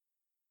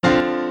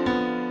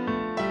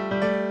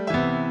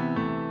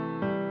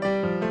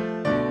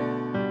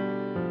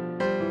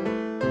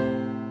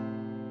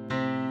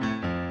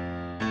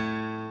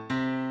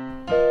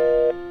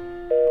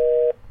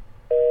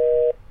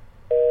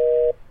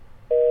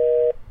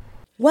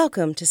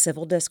Welcome to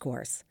Civil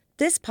Discourse.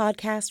 This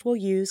podcast will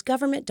use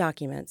government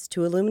documents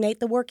to illuminate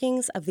the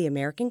workings of the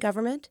American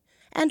government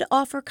and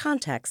offer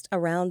context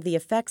around the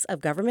effects of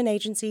government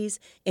agencies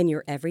in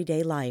your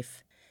everyday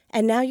life.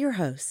 And now your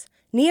hosts,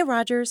 Nia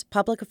Rogers,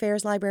 Public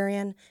Affairs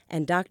Librarian,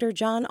 and Dr.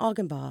 John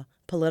Augenbaugh,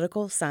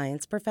 Political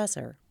Science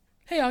Professor.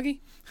 Hey,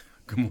 Augie.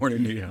 Good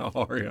morning, Nia.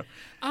 How are you?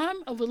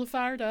 I'm a little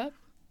fired up.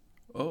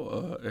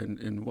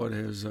 And what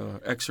has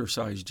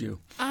exercised you?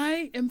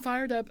 I am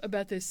fired up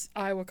about this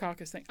Iowa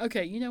caucus thing.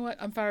 Okay, you know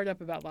what? I'm fired up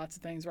about lots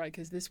of things, right?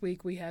 Because this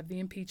week we have the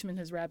impeachment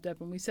has wrapped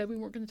up, and we said we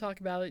weren't going to talk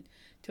about it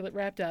till it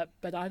wrapped up,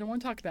 but I don't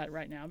want to talk about it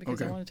right now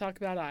because I want to talk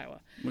about Iowa.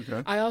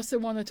 Okay. I also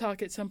want to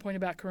talk at some point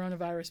about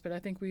coronavirus, but I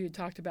think we had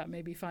talked about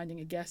maybe finding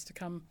a guest to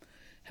come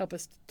help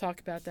us talk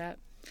about that.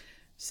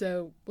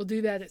 So we'll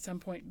do that at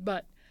some point.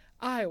 But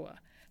Iowa,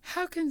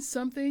 how can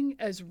something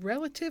as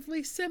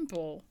relatively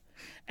simple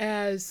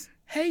as,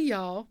 hey,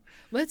 y'all,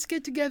 let's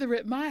get together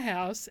at my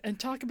house and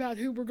talk about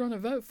who we're going to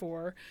vote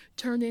for,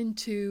 turn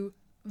into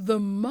the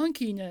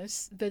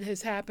monkeyness that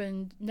has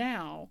happened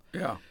now?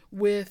 Yeah.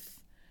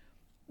 With,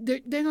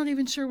 they're not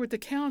even sure what the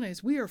count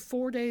is. We are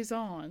 4 days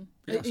on.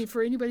 Yes.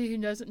 For anybody who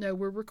doesn't know,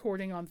 we're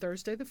recording on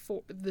Thursday,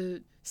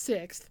 the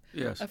 6th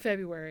Yes. of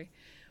February.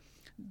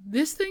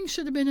 This thing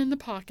should have been in the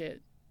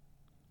pocket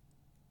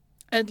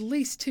at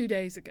least 2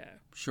 days ago.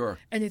 Sure.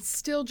 And it's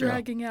still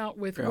dragging out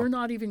with Yeah. we're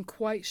not even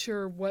quite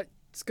sure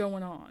what's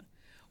going on.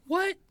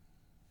 What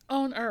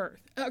on earth?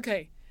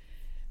 Okay.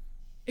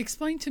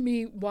 Explain to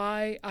me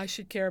why I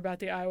should care about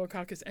the Iowa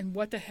caucus and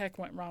what the heck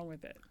went wrong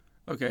with it.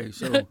 Okay,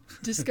 so...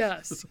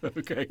 Discuss.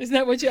 Okay. Isn't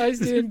that what you always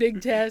do in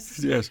big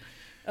tests? Yes.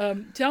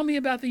 Tell me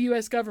about the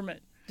U.S.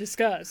 government.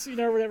 Discuss.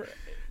 Whatever.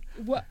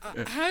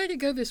 How did it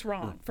go this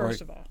wrong,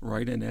 first of all?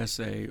 Write an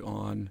essay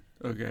on,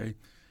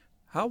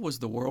 how was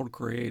the world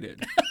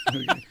created?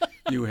 Okay.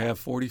 You have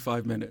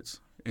 45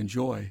 minutes.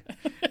 Enjoy.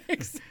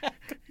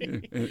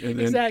 Exactly.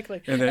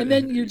 Exactly. And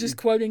then you're just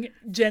quoting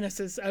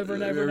Genesis over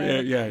and over and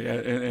over. Yeah.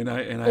 And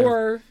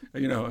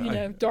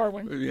I,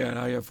 Darwin. Yeah, and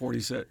I have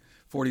 40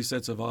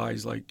 sets of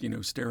eyes,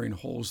 staring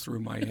holes through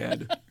my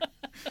head.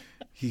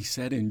 He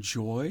said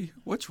enjoy?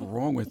 What's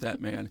wrong with that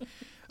man?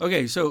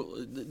 Okay, so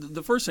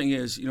the first thing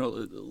is,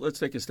 let's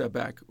take a step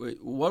back.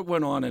 What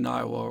went on in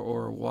Iowa,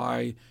 or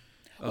why?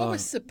 What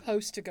was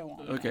supposed to go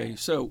on? Okay,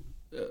 so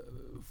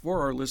for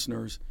our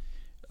listeners,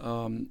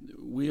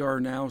 we are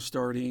now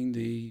starting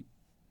the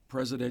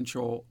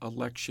presidential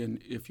election,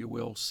 if you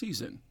will,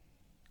 season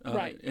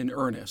right. in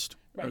earnest.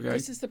 Right. Okay?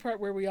 This is the part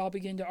where we all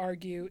begin to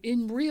argue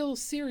in real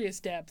serious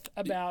depth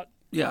about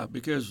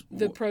because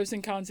the pros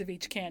and cons of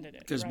each candidate.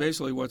 Because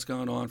basically what's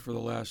gone on for the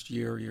last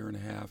year and a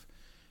half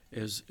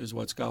is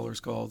what scholars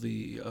call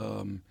the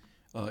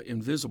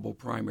invisible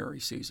primary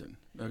season.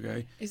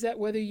 Okay. Is that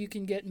whether you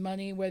can get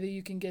money, whether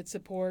you can get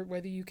support,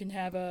 whether you can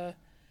have a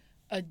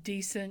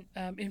decent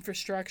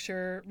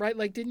infrastructure, right?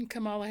 Like, didn't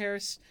Kamala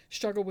Harris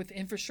struggle with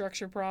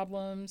infrastructure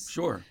problems?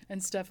 Sure.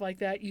 And stuff like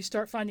that. You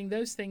start finding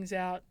those things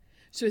out.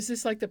 So is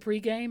this like the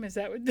pregame? Is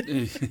that what?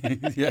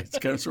 Yeah, it's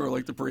kind of sort of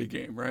like the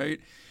pregame, right?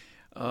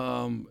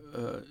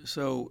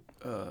 So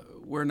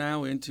we're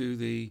now into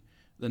the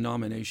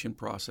nomination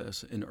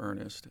process in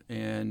earnest,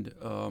 and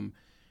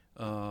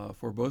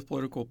for both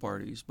political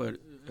parties, but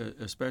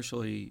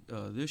especially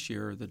this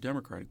year, the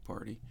Democratic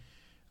Party,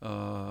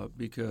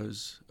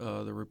 because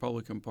the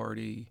Republican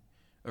Party,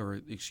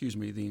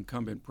 the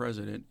incumbent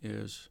president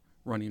is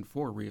running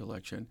for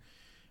re-election.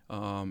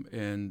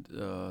 And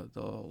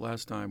the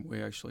last time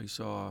we actually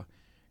saw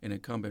an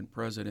incumbent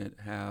president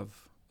have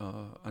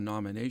a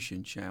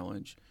nomination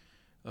challenge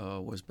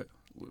was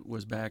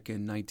back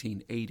in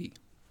 1980,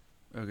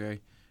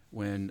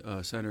 when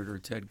Senator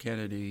Ted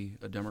Kennedy,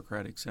 a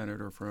Democratic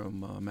senator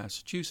from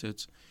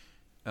Massachusetts,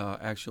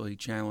 actually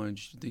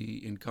challenged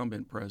the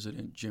incumbent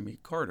president, Jimmy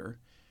Carter,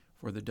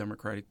 for the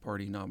Democratic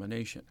Party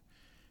nomination.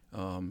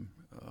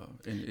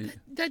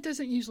 That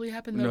doesn't usually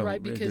happen, though,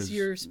 right? Because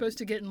you're supposed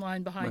to get in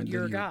line behind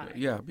your guy.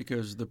 Yeah,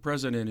 because the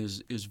president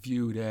is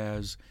viewed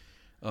as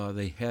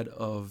the head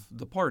of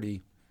the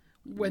party,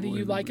 whether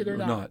you like it or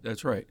not.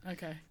 That's right.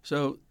 Okay.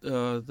 So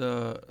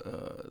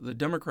the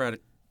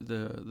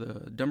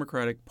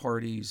Democratic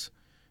Party's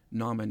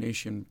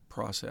nomination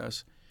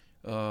process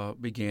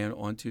began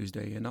on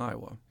Tuesday in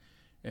Iowa,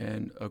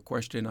 and a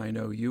question I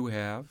know you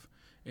have,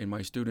 and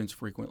my students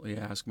frequently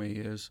ask me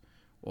is,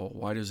 well,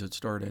 why does it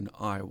start in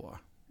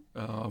Iowa?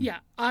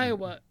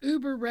 Iowa,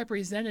 uber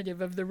representative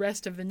of the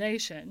rest of the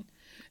nation.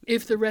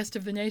 If the rest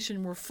of the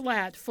nation were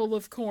flat, full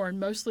of corn,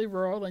 mostly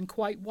rural, and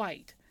quite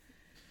white.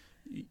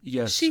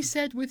 Yes. She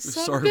said with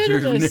some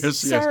bitterness. Yes.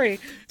 Sorry.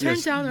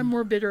 Turns out I'm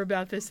more bitter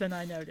about this than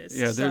I noticed.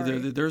 Yeah,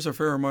 there's a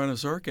fair amount of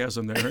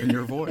sarcasm there in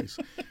your voice.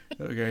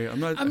 Okay, I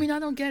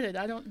don't get it.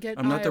 I don't get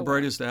I'm not Iowa. the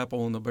brightest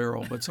apple in the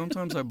barrel, but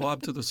sometimes I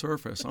bob to the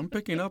surface. I'm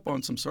picking up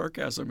on some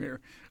sarcasm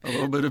here, a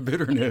little bit of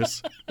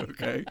bitterness.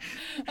 Okay.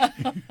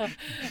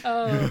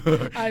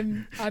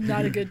 I'm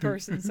not a good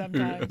person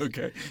sometimes.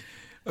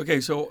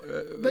 Okay. So.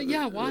 But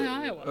yeah, why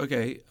Iowa?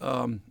 Okay.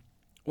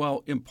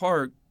 Well, in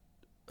part,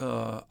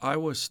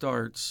 Iowa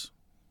starts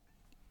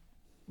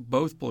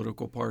both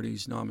political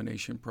parties'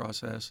 nomination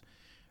process.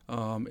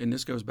 And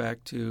this goes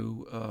back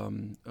to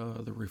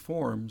the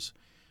reforms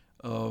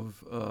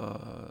of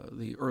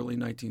the early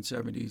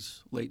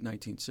 1970s, late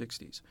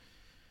 1960s.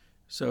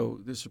 So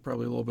this is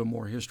probably a little bit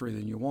more history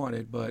than you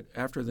wanted, but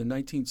after the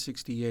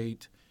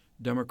 1968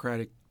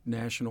 Democratic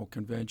National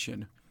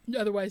Convention,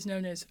 otherwise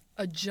known as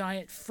a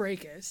giant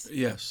fracas.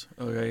 Yes.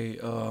 Okay.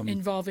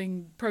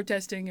 Involving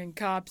protesting and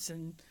cops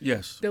and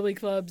yes, billy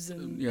clubs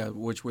and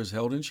which was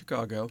held in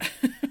Chicago,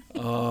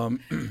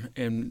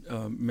 and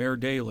Mayor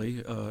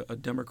Daley, a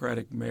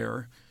Democratic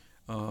mayor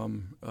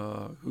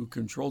who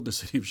controlled the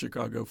city of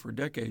Chicago for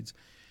decades,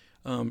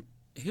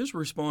 his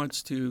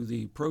response to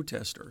the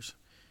protesters,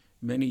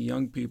 many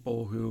young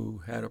people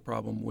who had a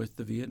problem with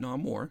the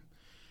Vietnam War,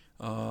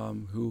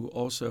 who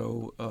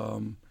also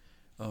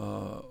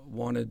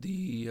wanted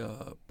the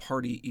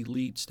party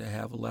elites to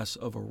have less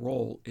of a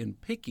role in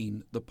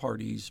picking the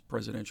party's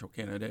presidential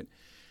candidate.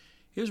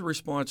 His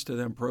response to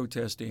them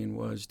protesting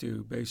was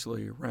to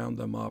basically round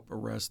them up,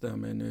 arrest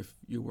them, and if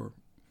you were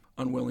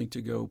unwilling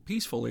to go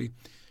peacefully,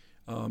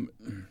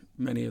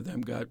 many of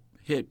them got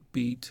hit,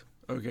 beat,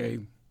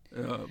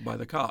 by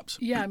the cops.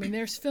 Yeah, I mean,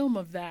 there's film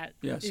of that.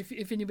 Yes.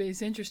 If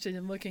anybody's interested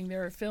in looking,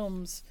 there are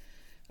films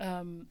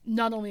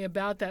not only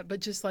about that, but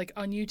just like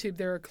on YouTube,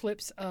 there are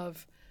clips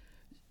of,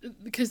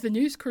 because the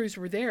news crews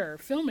were there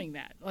filming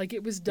that. Like,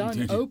 it was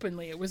done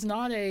openly. It was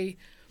not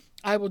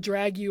I will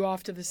drag you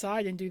off to the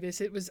side and do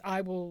this. It was, I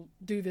will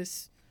do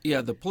this.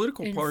 Yeah, the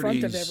political in front of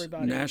parties'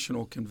 everybody.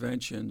 national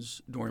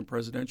conventions during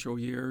presidential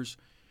years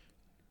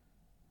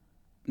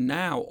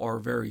now are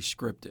very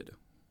scripted.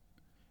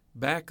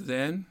 Back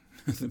then,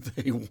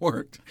 they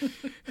weren't.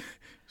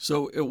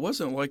 So it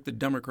wasn't like the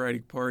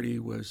Democratic Party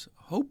was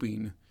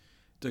hoping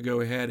to go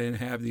ahead and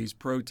have these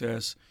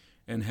protests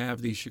and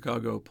have the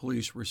Chicago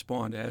police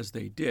respond as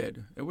they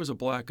did. It was a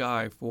black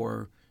eye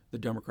for the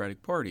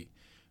Democratic Party.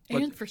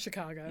 And for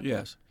Chicago.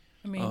 Yes.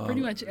 I mean, pretty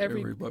much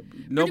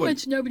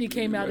nobody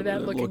came out of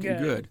that looking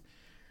good.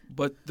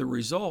 But the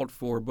result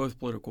for both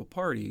political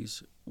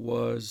parties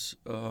was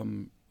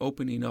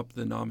opening up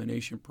the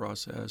nomination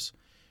process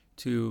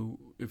to,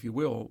 if you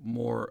will,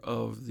 more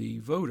of the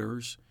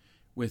voters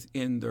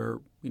within their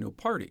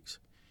parties.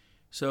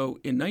 So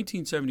in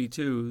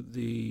 1972,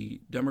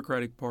 the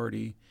Democratic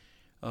Party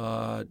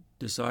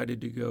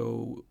decided to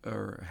go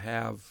or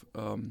have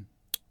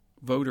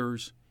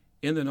voters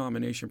in the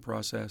nomination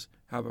process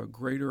have a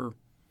greater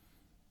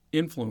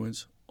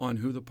influence on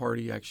who the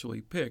party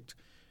actually picked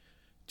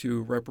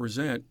to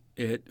represent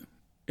it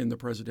in the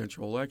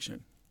presidential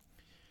election.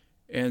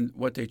 And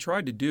what they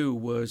tried to do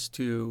was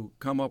to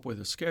come up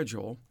with a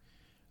schedule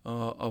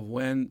of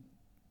when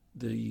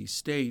the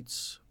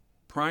state's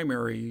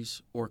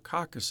primaries or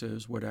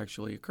caucuses would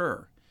actually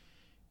occur.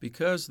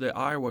 Because the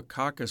Iowa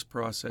caucus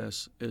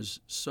process is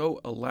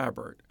so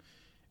elaborate,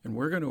 and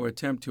we're going to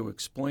attempt to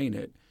explain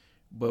it,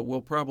 but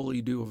we'll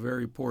probably do a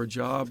very poor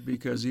job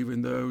because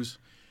even those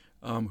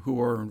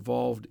who are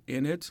involved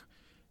in it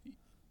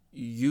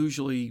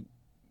usually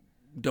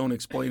don't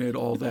explain it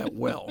all that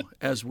well,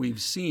 as we've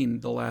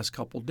seen the last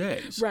couple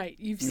days. Right.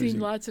 You've seen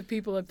lots of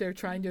people up there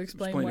trying to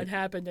explain what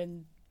happened,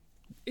 and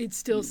it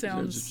still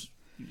sounds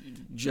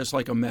just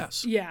like a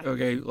mess. Yeah.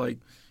 Okay. Like,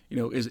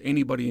 is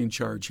anybody in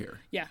charge here?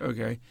 Yeah.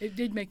 Okay. It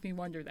did make me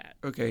wonder that.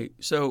 Okay.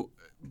 So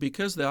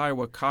because the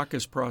Iowa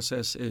caucus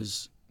process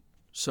is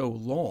so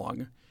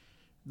long,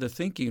 the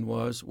thinking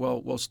was,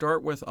 well, we'll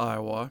start with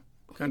Iowa,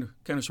 kind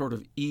of sort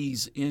of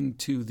ease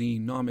into the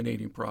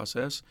nominating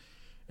process,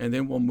 and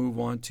then we'll move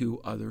on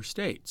to other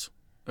states.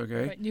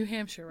 Okay. Right. New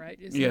Hampshire, right?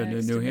 Is yeah,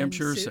 next, New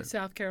Hampshire.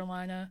 South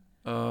Carolina,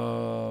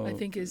 I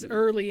think, is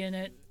early in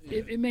it.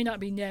 It may not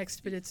be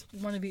next, but it's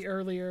one of the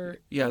earlier.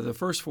 Yeah, the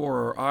first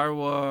four are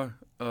Iowa,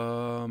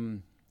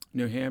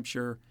 New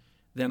Hampshire,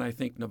 then I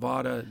think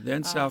Nevada,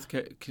 then South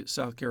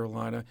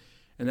Carolina,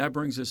 and that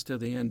brings us to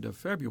the end of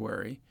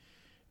February.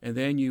 And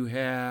then you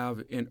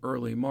have in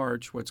early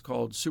March what's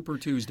called Super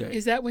Tuesday.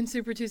 Is that when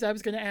Super Tuesday? I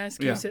was going to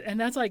ask you. Yeah. And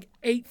that's like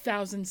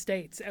 8,000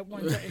 states at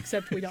one time,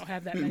 except we don't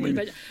have that many.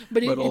 But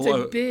it's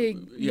a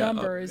big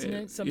number, isn't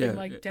it? Something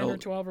like 10 or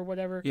 12 or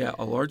whatever. Yeah,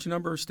 a large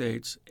number of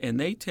states. And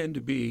they tend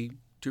to be,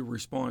 to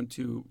respond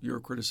to your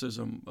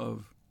criticism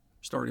of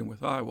starting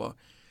with Iowa,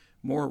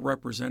 more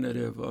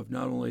representative of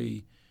not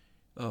only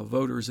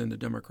voters in the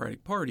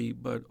Democratic Party,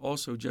 but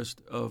also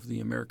just of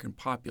the American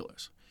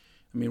populace.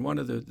 I mean, one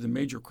of the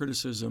major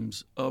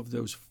criticisms of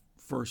those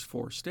first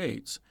four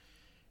states,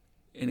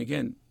 and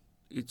again,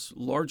 it's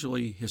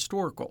largely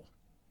historical,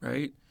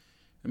 right?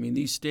 I mean,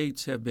 these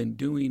states have been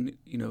doing,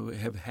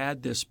 have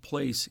had this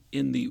place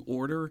in the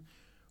order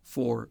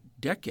for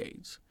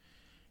decades.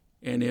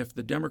 And if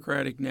the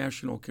Democratic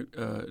National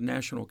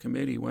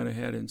Committee went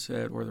ahead and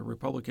said, or the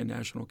Republican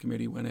National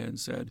Committee went ahead and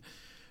said,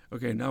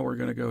 okay, now we're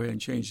going to go ahead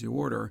and change the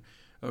order,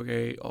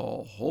 okay,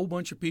 a whole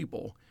bunch of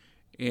people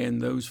in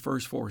those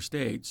first four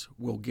states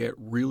will get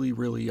really,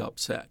 really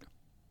upset.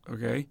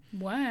 Okay?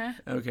 Why?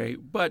 Okay,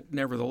 but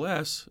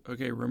nevertheless,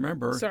 okay,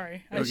 remember.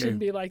 Sorry, I shouldn't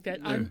be like that.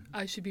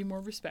 I should be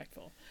more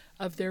respectful.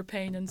 of their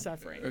pain and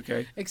suffering.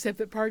 Okay. Except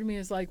that part of me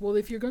is like, well,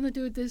 if you're going to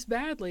do it this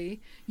badly,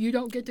 you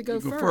don't get to go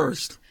Go first.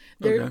 first.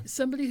 There, Okay.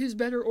 somebody who's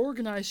better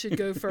organized should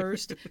go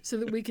first so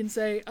that we can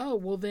say, oh,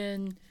 well,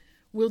 then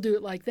we'll do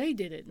it like they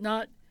did it.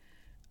 Not,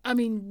 I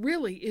mean,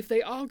 really, if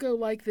they all go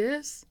like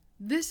this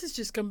is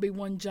just going to be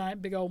one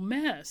giant big old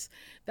mess.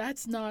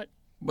 That's not.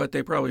 But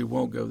they probably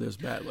won't go this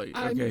badly.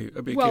 Okay.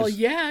 Because, Well,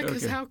 yeah,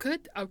 because okay. how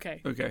could?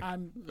 Okay. Okay.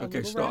 I'm a Okay,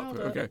 little stop. riled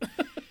up. Okay.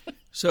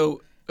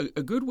 So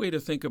a good way to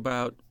think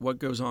about what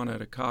goes on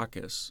at a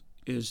caucus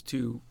is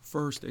to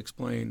first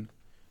explain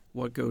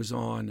what goes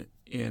on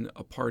in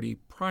a party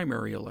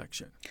primary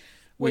election,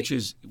 which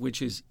is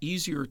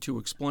easier to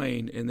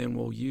explain, and then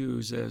we'll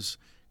use as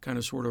kind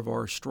of sort of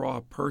our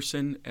straw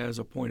person as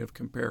a point of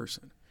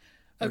comparison.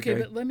 Okay,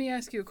 but let me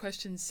ask you a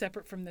question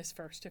separate from this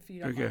first, if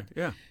you don't Okay. mind.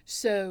 Yeah.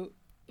 So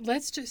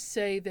let's just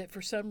say that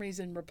for some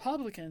reason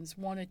Republicans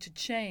wanted to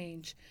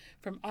change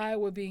from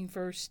Iowa being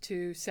first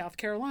to South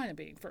Carolina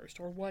being first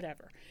or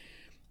whatever.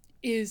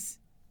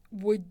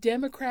 Would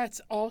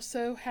Democrats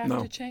also have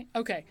No. to change?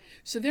 Okay,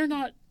 so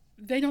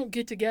they don't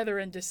get together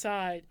and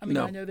decide. I mean,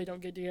 No. I know they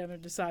don't get together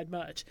and decide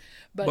much,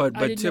 but But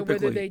I didn't know whether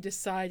typically- they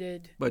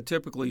decided. But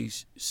typically,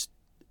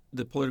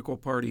 the political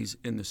parties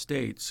in the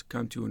states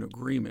come to an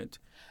agreement.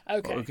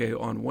 Okay.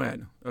 On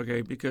when.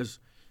 Okay, because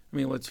I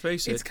mean, let's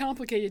face It's it.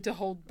 complicated to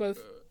hold both.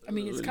 I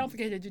mean, it's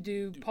complicated to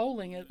do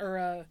polling or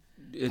at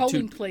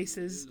polling two-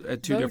 places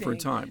at two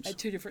different voting times. At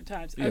 2 different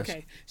times. Yes.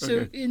 Okay. So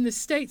Okay. in the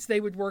states, they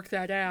would work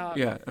that out.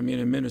 Yeah, I mean,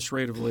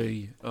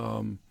 administratively,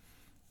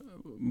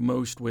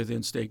 most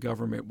within state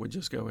government would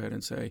just go ahead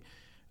and say,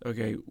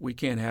 okay, we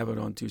can't have it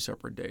on two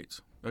separate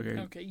dates. Okay.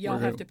 Okay. Y'all we're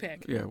have gonna- to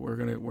pick. Yeah, we're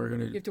gonna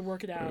You have to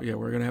work it out. yeah,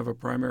 we're gonna have a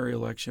primary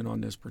election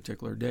on this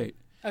particular date.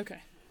 Okay.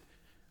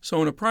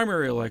 So in a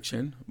primary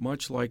election,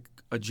 much like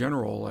a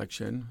general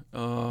election,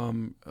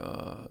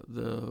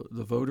 the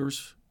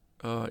voters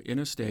in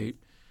a state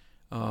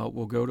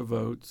will go to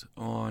vote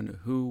on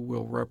who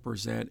will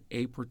represent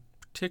a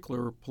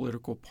particular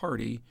political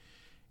party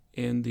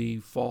in the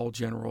fall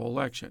general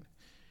election.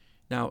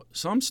 Now,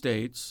 some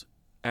states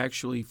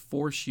actually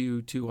force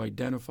you to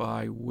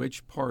identify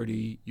which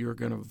party you're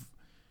going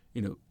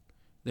to,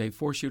 they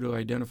force you to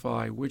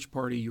identify which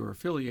party you're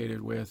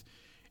affiliated with,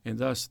 and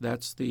thus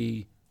that's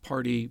the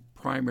party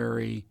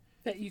primary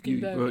That you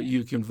can vote. in.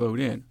 you can vote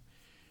in.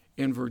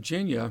 In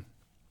Virginia,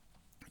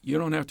 you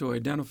don't have to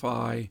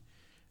identify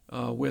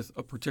with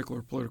a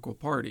particular political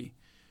party.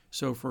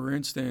 So, for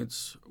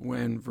instance,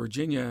 when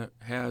Virginia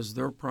has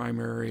their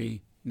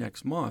primary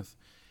next month,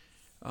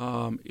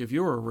 if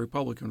you're a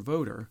Republican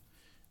voter,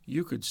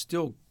 you could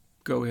still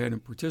go ahead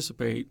and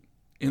participate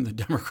in the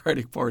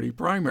Democratic Party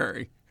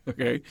primary,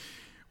 okay?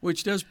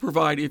 Which does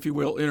provide, if you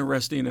will,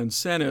 interesting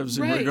incentives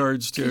in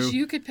regards to. Because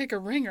you could pick a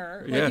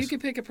ringer. Like Yes. you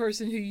could pick a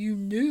person who you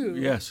knew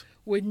Yes.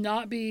 would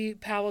not be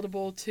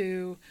palatable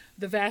to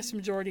the vast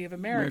majority of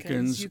Americans.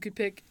 Americans, You could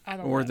pick, I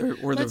don't or know.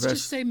 the- or the Let's vast-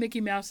 just say Mickey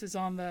Mouse is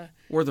on the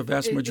or the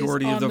vast is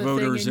majority of on the thing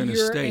voters and in a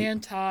you're state.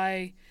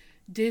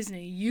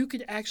 anti-Disney. You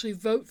could actually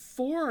vote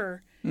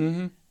for,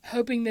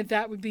 hoping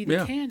that would be the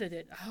Yeah.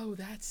 candidate. Oh,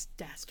 that's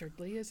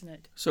dastardly, isn't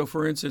it? So,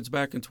 for instance,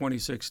 back in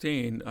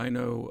 2016, I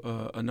know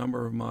a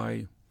number of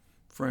my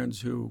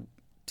friends who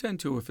tend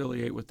to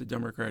affiliate with the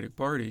Democratic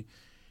Party.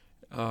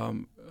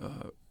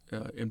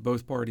 In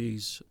both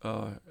parties,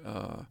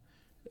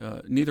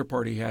 neither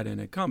party had an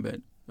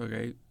incumbent.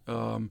 Okay,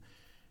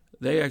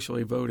 they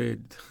actually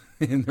voted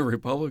in the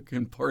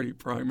Republican Party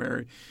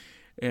primary,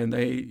 and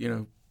they,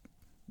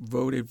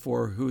 voted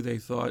for who they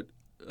thought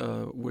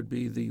would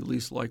be the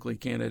least likely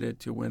candidate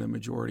to win a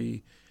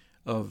majority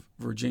of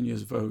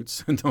Virginia's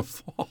votes in the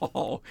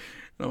fall.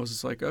 And I was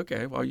just like,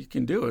 okay, well, you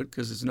can do it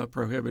because it's not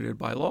prohibited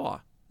by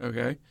law.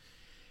 Okay.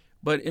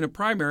 But in a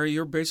primary,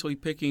 you're basically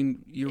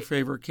picking your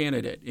favorite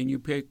candidate, and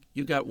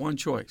you got one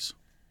choice.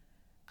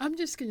 I'm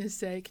just going to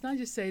say, can I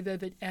just say, though,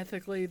 that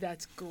ethically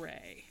that's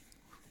gray.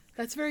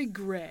 That's very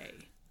gray.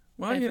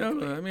 Well,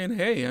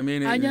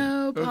 Ethically. I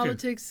know okay.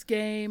 politics,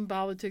 game,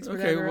 politics,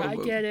 Okay, whatever. well, I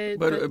get it.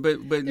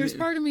 But there's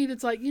part of me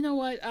that's like, you know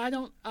what?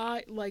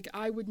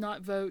 I would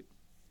not vote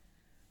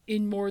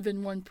in more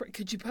than one.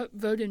 Could you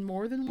vote in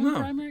more than one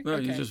primary? No,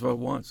 Okay. you just vote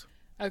once.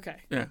 Okay.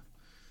 Yeah.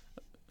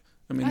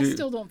 I mean, I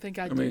still don't think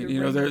I'd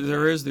do the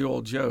there is the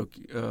old joke,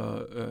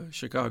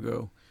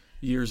 Chicago,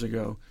 years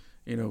ago.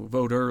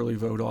 Vote early,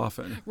 vote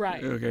often.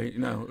 Right. Okay.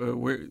 No,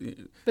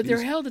 But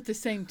they're held at the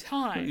same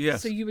time.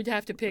 Yes. So you would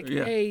have to pick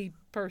Yeah. a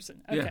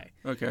person. Okay.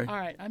 Yeah. Okay. All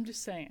right. I'm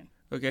just saying.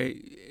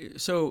 Okay.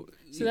 So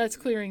that's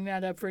clearing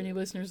that up for any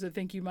listeners that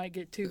think you might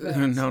get two votes.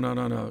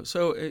 No.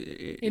 So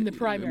In the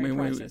primary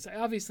process.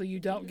 Obviously, you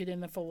don't get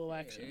in the full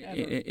election.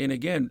 Ever. And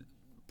again,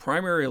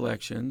 primary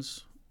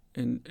elections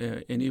and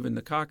even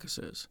the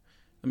caucuses.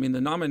 I mean,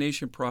 the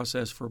nomination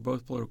process for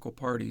both political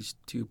parties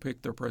to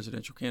pick their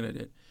presidential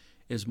candidate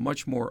is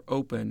much more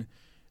open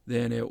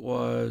than it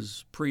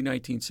was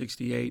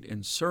pre-1968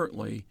 and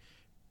certainly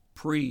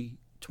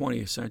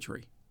pre-20th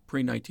century,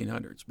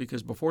 pre-1900s.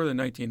 Because before the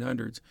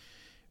 1900s,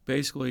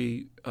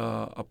 basically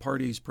a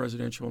party's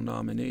presidential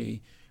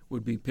nominee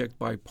would be picked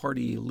by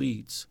party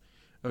elites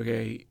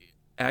okay,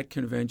 at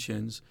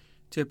conventions,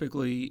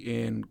 typically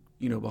in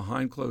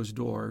behind closed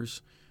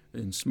doors,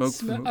 in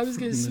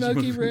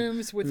smoky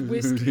rooms with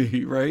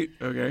whiskey, right?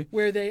 Okay,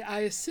 where they,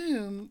 I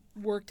assume,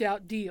 worked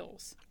out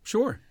deals.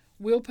 Sure.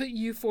 We'll put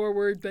you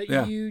forward, but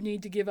Yeah. you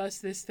need to give us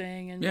this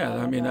thing. And Yeah,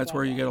 blah, I mean blah, that's blah,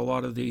 where blah. you get a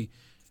lot of the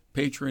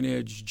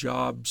patronage,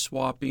 job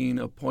swapping,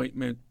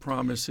 appointment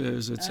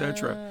promises,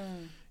 etc.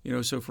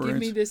 So for Give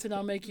me instance, this, and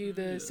I'll make you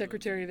the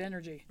Secretary of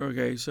Energy.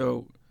 okay,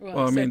 so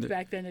Well, I mean,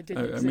 back then it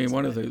didn't I exist. mean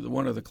one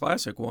but- of the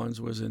classic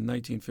ones was in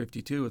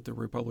 1952 at the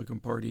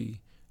Republican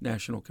Party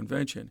National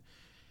Convention.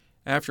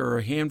 After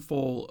a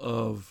handful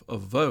of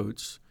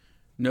votes,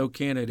 no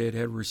candidate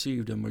had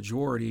received a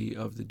majority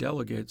of the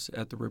delegates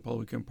at the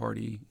Republican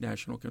Party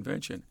National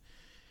Convention.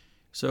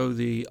 So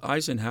the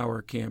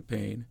Eisenhower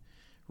campaign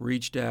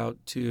reached out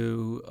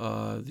to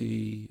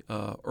the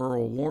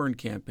Earl Warren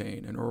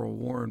campaign, and Earl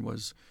Warren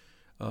was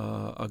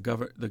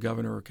the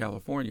governor of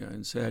California,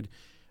 and said,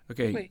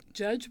 okay, Wait,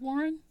 Judge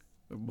Warren?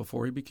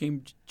 before he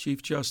became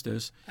Chief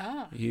Justice,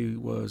 he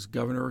was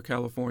governor of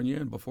California,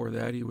 and before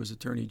that he was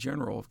Attorney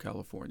General of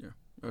California.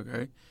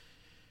 Okay,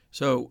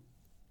 so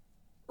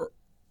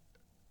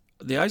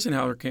the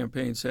Eisenhower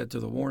campaign said to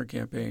the Warren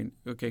campaign,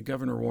 okay,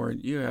 Governor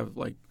Warren,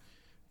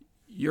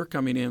 you're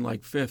coming in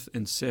like 5th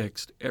and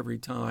 6th every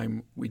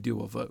time we do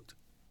a vote.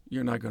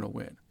 You're not going to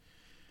win.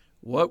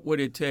 What would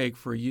it take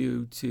for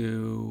you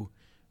to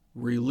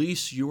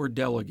release your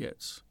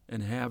delegates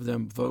and have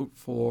them vote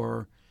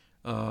for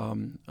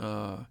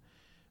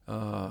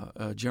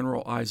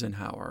General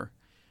Eisenhower?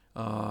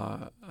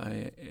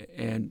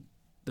 And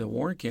the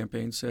Warren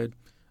campaign said,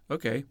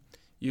 okay,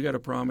 you got to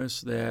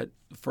promise that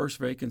the first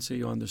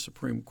vacancy on the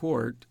Supreme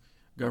Court,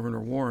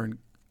 Governor Warren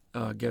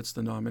gets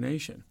the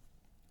nomination.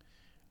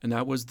 And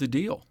that was the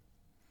deal.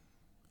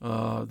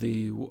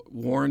 The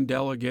Warren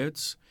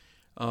delegates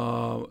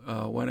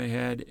went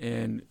ahead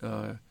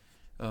and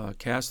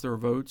cast their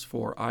votes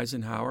for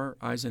Eisenhower.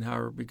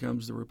 Eisenhower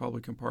becomes the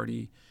Republican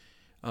Party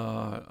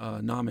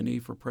nominee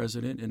for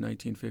president in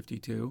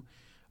 1952.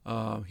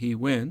 He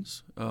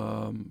wins,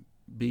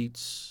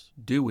 beats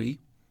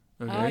Dewey.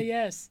 Okay. Ah,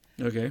 yes.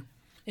 Okay.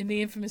 In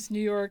the infamous New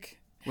York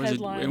Was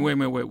headline. it? Wait,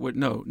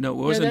 no, it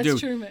wasn't that's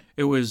Dewey. true.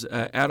 It was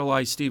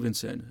Adlai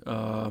Stevenson,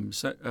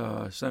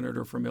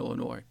 senator from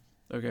Illinois.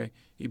 Okay,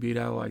 he beat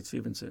Adlai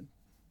Stevenson,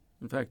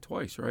 in fact,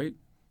 twice, right?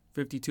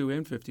 52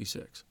 and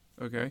 56.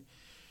 Okay,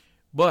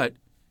 but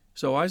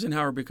so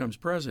Eisenhower becomes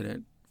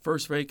president.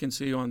 First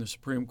vacancy on the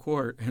Supreme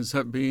Court ends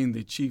up being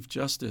the Chief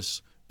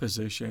Justice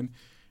position,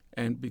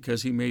 and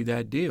because he made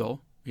that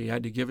deal, he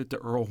had to give it to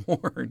Earl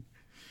Warren.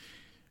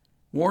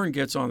 Warren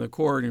gets on the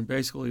court and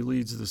basically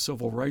leads the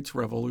civil rights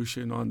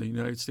revolution on the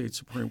United States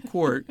Supreme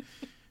Court.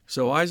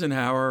 So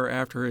Eisenhower,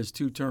 after his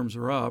 2 terms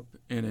are up,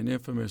 in an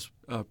infamous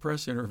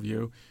press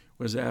interview,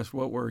 was asked,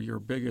 what were your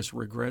biggest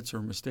regrets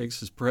or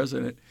mistakes as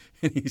president?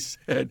 And he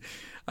said,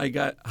 I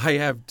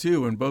have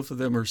 2, and both of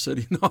them are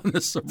sitting on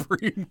the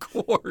Supreme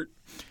Court.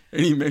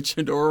 And he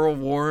mentioned Earl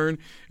Warren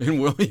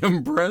and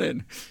William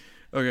Brennan.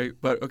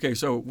 Okay,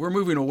 so we're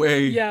moving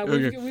away. Yeah,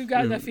 we've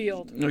gotten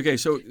afield. Okay,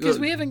 so because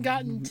we haven't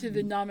gotten to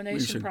the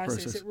nomination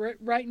process.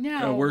 Right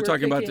now, we're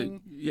talking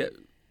picking, about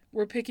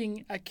we're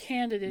picking a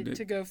candidate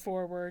to go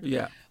forward.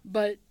 Yeah,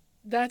 but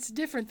that's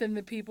different than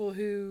the people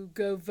who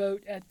go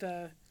vote at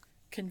the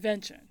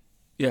convention.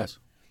 Yes,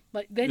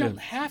 like they don't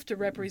have to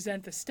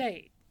represent the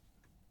state.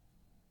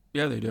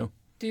 Yeah, they do.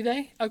 Do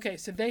they? Okay,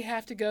 so they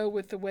have to go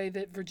with the way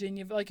that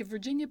Virginia, like if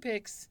Virginia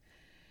picks.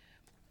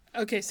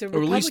 Okay, so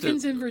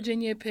Republicans in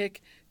Virginia pick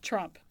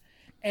Trump,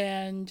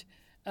 and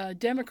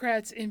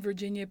Democrats in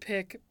Virginia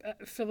pick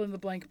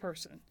fill-in-the-blank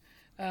person.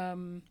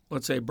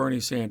 Let's say Bernie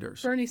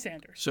Sanders. Bernie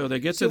Sanders. So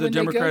they get to the when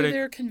Democratic. They go to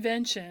their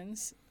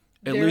conventions.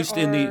 At least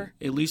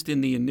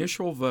in the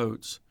initial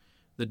votes,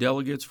 the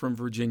delegates from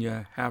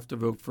Virginia have to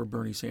vote for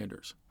Bernie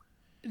Sanders.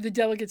 The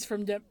delegates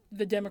from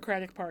the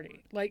Democratic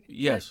Party,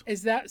 yes,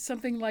 is that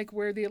something like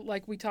where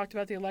we talked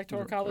about the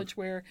Electoral College,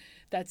 where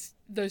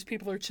those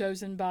people are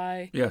chosen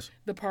by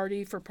the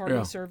party for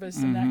party service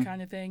and that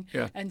kind of thing,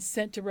 and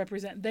sent to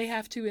represent. They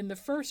have to in the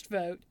first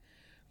vote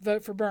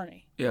for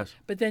Bernie. Yes,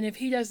 but then if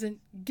he doesn't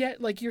get,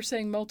 like you're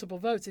saying, multiple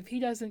votes, if he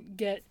doesn't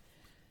get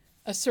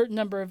a certain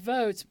number of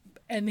votes,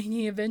 and then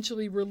he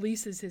eventually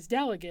releases his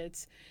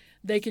delegates,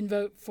 they can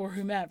vote for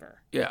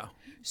whomever. Yeah.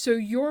 So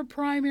your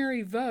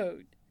primary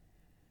vote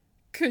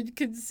could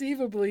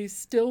conceivably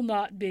still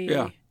not be.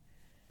 Yeah.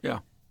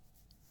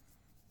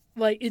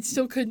 Like it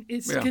still couldn't.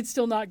 Could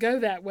still not go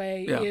that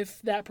way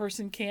if that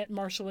person can't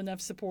marshal enough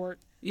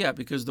support. Yeah,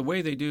 because the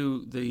way they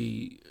do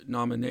the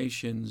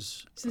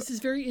nominations. So this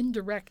is very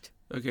indirect.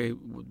 Okay,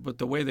 but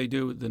the way they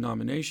do the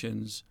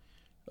nominations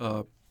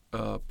post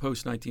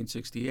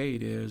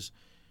 1968 is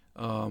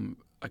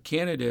a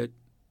candidate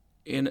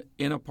in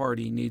a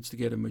party needs to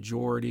get a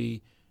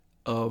majority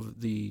of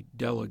the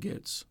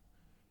delegates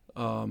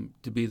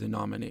to be the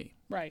nominee.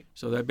 Right.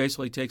 So that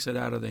basically takes it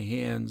out of the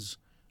hands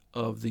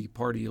of the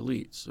party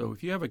elites. So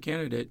if you have a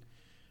candidate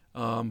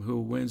who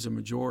wins a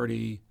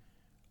majority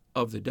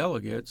of the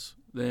delegates,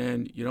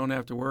 then you don't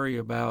have to worry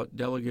about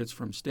delegates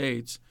from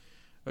states,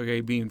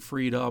 okay, being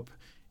freed up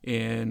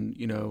in,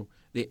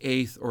 the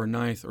 8th or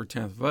 9th or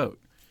 10th vote.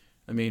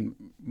 I mean,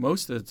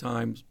 most of the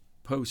time,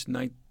 post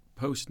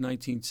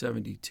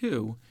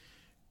 1972,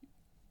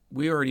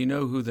 we already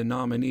know who the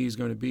nominee is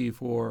going to be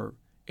for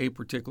a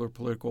particular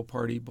political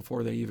party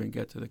before they even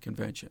get to the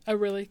convention. Oh,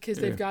 really? Because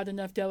they've got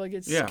enough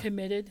delegates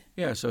committed?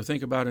 Yeah, so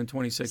think about in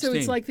 2016. So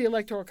it's like the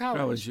Electoral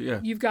College.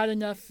 You've got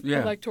enough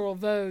electoral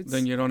votes.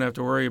 Then you don't have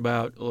to worry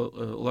about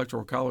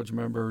Electoral College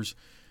members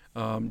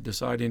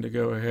deciding to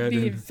go ahead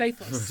being and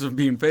faithless.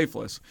 being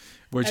faithless,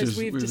 which as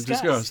we've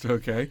discussed.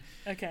 Okay.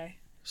 Okay.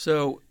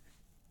 So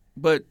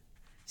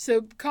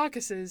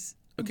caucuses.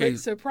 Okay.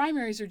 So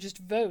primaries are just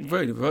voting.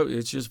 Vote.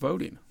 It's just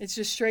voting. It's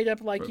just straight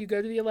up like you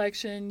go to the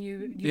election,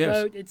 you Yes.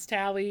 vote, it's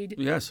tallied.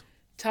 Yes.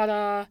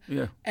 Ta-da.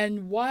 Yeah.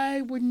 And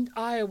why wouldn't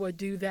Iowa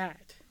do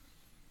that?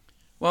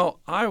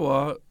 Well,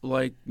 Iowa,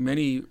 like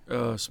many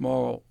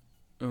small,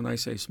 when I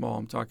say small,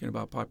 I'm talking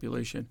about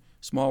population,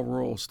 small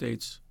rural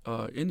states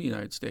in the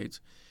United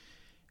States,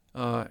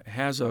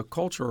 has a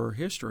culture or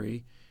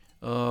history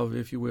of,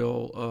 if you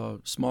will,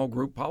 small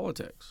group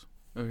politics.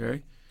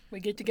 Okay. We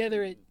get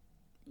together at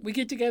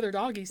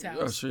Augie's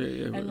house,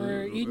 and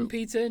we're eating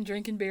pizza and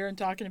drinking beer and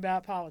talking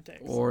about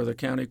politics. Or the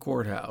county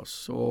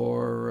courthouse,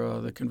 or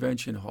the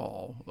convention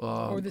hall.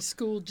 Or the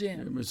school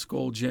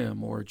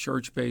gym. Or a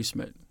church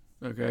basement,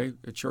 okay,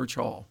 a church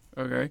hall,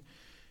 okay.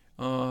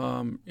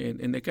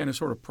 And they kind of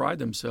sort of pride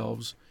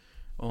themselves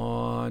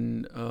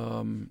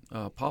on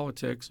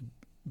politics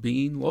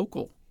being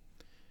local.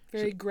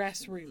 Very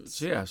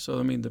grassroots. Yeah, so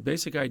I mean the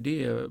basic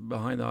idea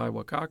behind the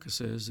Iowa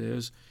caucuses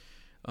is,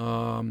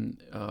 and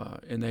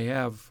they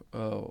have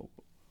how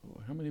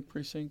many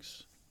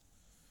precincts?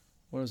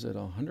 What is it?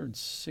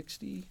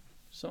 160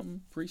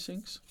 something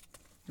precincts.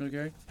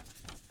 Okay,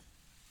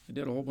 I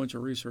did a whole bunch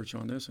of research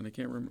on this, and I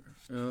can't remember.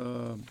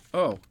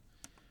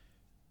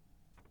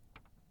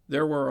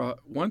 There were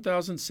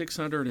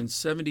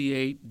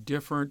 1,678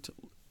 different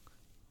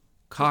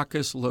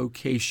caucus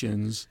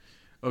locations.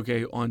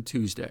 Okay, on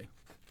Tuesday.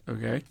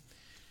 Okay,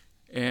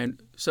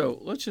 and so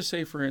let's just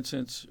say, for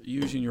instance,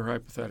 using your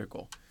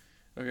hypothetical.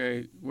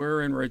 Okay,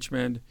 we're in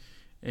Richmond,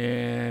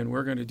 and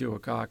we're going to do a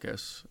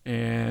caucus,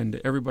 and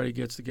everybody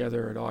gets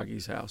together at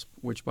Augie's house,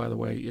 which, by the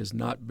way, is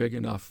not big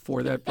enough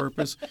for that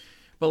purpose.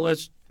 But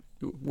let's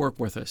work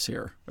with us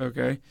here,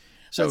 okay?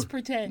 So let's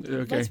pretend.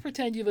 Okay. Let's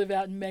pretend you live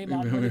out in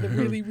Maymont, one of the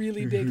really,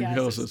 really big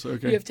houses.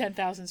 Okay. You have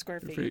 10,000 square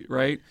feet.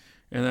 Right?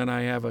 And then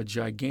I have a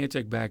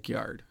gigantic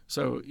backyard.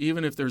 So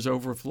even if there's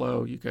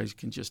overflow, you guys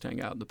can just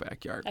hang out in the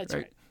backyard. That's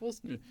right.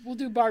 We'll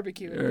do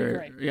barbecue. It'll be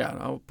great. Yeah,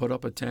 I'll put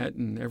up a tent,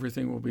 and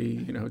everything will be,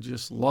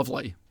 just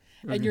lovely.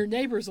 And your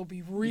neighbors will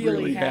be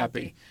really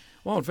happy.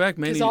 Well, in fact,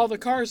 because all the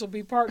cars will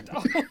be parked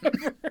all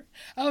over.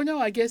 Oh no,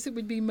 I guess it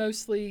would be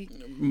most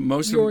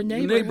your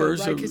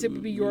neighbors, right? Because it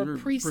would be your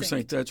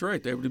precinct. That's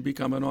right. They would be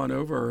coming on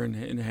over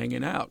and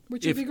hanging out,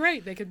 which would be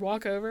great. They could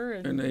walk over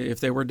and if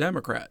they were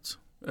Democrats,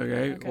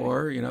 okay,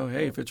 or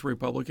hey, if it's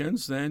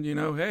Republicans, then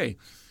hey,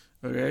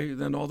 okay,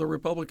 then all the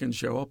Republicans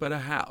show up at a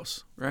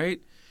house, right?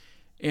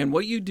 And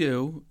what you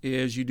do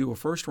is you do a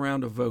first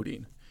round of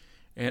voting.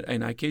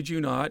 And I kid you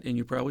not, and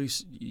you probably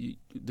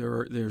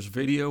there's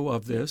video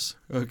of this.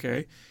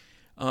 Okay,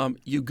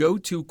 you go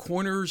to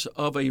corners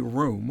of a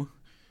room.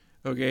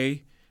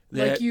 Okay,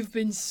 like you've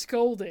been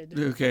scolded.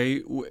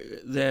 Okay,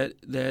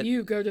 that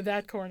you go to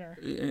that corner.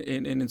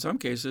 And in some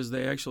cases,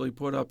 they actually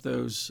put up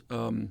those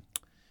not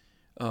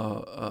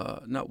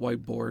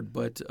whiteboard,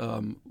 but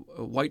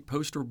white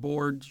poster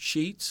board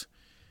sheets.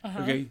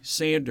 Okay,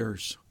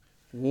 Sanders,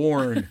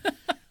 Warren.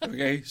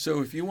 Okay,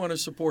 so if you want to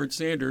support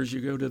Sanders,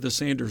 you go to the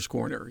Sanders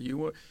corner. You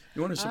want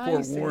to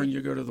support Warren,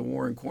 you go to the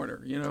Warren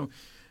corner.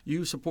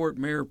 You support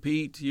Mayor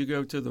Pete, you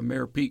go to the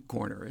Mayor Pete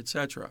corner,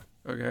 etc.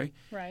 Okay,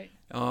 right.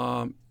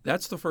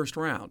 That's the first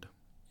round,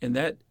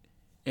 and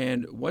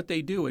what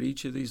they do at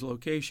each of these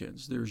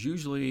locations, there's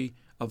usually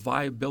a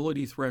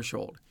viability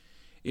threshold.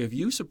 If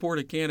you support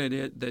a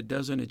candidate that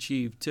doesn't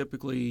achieve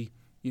typically,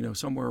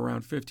 somewhere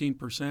around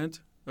 15%,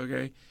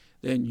 okay,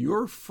 then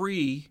you're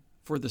free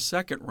for the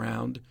second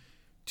round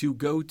to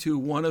go to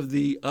one of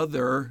the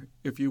other,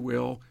 if you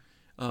will,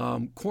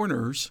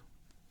 corners,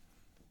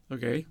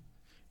 okay?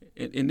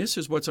 And this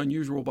is what's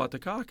unusual about the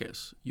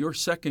caucus. Your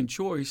second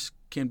choice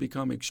can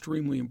become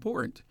extremely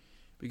important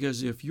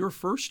because if your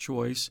first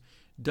choice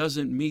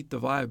doesn't meet the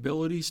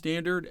viability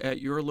standard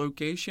at your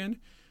location,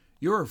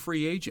 you're a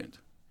free agent,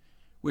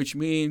 which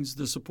means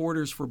the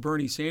supporters for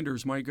Bernie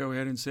Sanders might go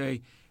ahead and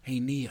say, hey,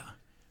 Nia,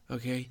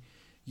 okay,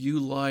 you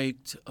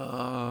liked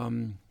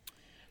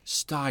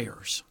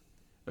Stiers.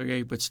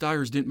 Okay, but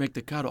Stiers didn't make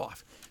the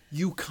cutoff.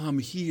 You come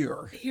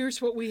here.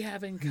 Here's what we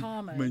have in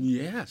common.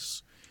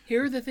 Yes.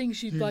 Here are the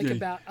things you'd like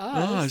about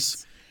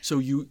us. So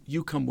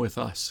you come with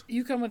us.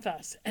 You come with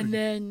us. And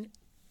then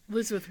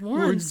Elizabeth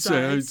Warren's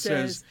side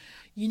says,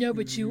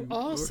 but you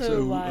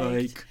also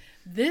like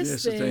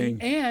this thing,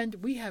 and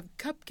we have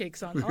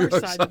cupcakes on our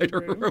side of the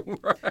room.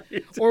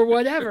 Right. Or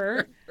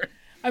whatever.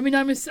 I mean,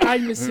 I'm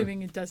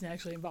assuming it doesn't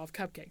actually involve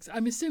cupcakes.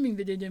 I'm assuming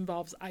that it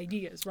involves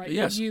ideas, right?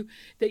 Yes.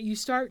 That you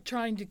start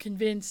trying to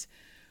convince,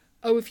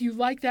 oh, if you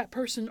like that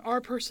person,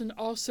 our person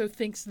also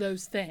thinks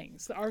those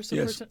things. Our Yes.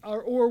 person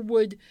or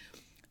would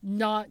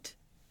not,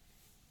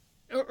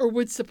 or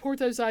would support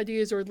those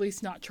ideas, or at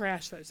least not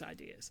trash those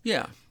ideas.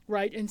 Yeah.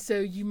 Right, and so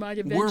you might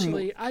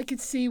eventually. I could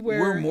see where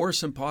we're more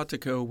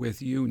simpatico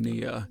with you,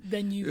 Nia,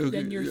 than you're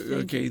thinking.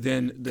 Okay,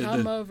 than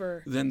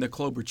the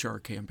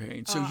Klobuchar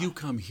campaign. So you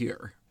come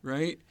here,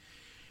 right?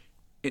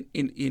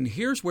 And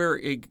here's where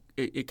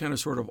it kind of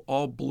sort of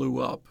all blew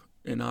up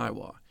in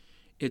Iowa.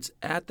 It's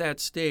at that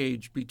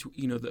stage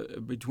between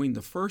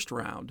the first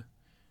round,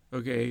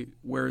 okay,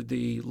 where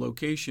the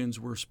locations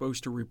were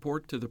supposed to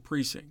report to the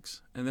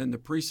precincts, and then the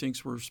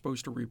precincts were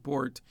supposed to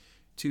report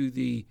to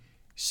the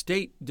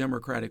state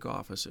Democratic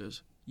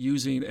offices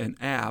using an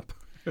app.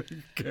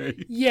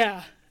 Okay.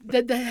 Yeah,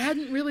 that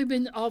hadn't really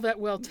been all that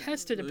well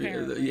tested,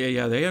 apparently.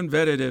 Yeah, they hadn't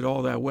vetted it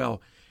all that well.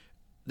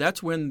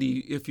 That's when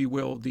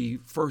the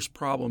first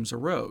problems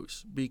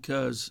arose,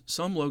 because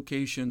some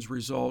locations'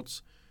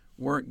 results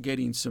weren't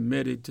getting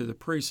submitted to the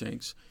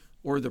precincts,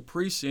 or the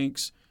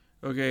precincts,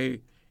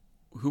 okay,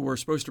 who were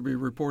supposed to be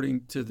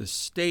reporting to the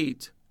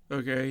state,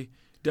 okay,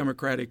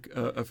 Democratic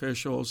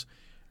officials,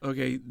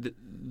 okay,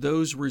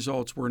 those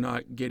results were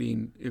not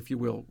getting, if you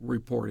will,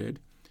 reported.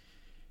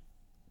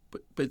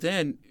 But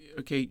then,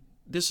 okay,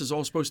 this is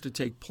all supposed to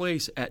take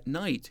place at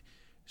night.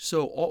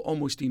 So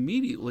almost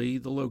immediately,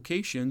 the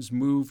locations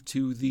moved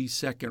to the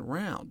second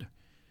round.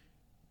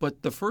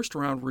 But the first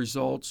round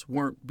results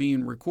weren't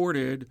being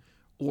recorded,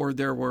 or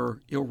there were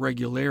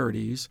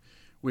irregularities,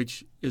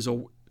 which is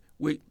an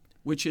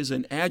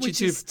adjective.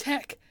 Which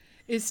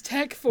is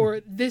tech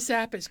for this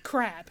app is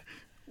crap.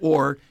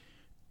 Or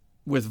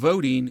with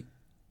voting,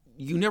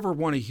 you never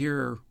want to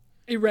hear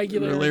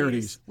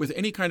irregularities. With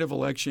any kind of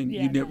election,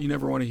 you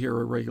never want to hear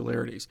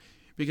irregularities.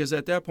 Because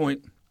at that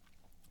point,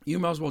 you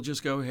might as well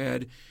just go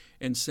ahead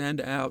and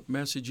send out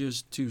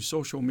messages to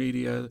social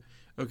media,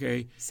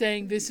 okay?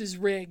 Saying this is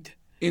rigged.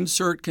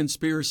 Insert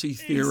conspiracy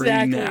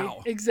theory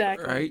now.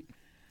 Exactly. Right?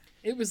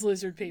 It was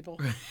lizard people.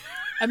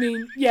 I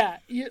mean, yeah.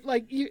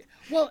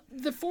 Well,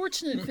 the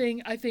fortunate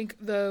thing, I think,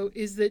 though,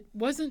 is that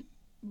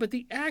but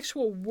the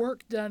actual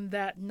work done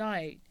that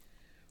night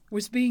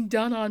was being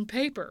done on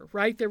paper,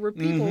 right? There were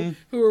people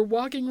who were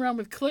walking around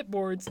with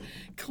clipboards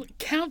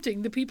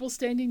counting the people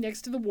standing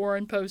next to the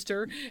Warren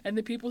poster and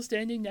the people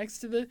standing next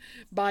to the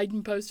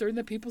Biden poster and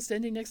the people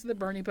standing next to the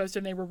Bernie poster,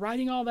 and they were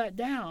writing all that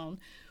down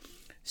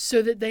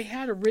so that they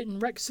had a written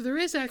record. So there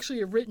is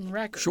actually a written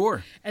record.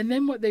 Sure. And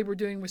then what they were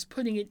doing was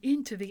putting it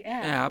into the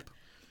app.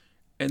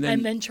 And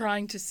then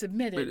trying to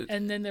submit it.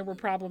 And then there were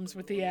problems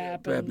with the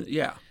app.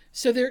 Yeah.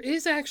 So there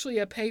is actually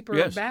a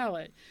paper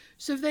ballot.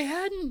 So if they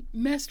hadn't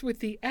messed with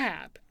the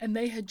app and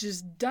they had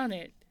just done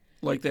it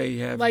like they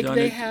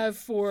have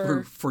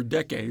for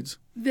decades,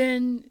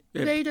 then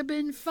they'd have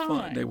been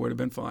fine. They would have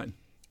been fine.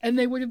 And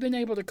they would have been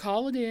able to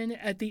call it in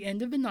at the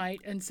end of the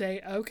night and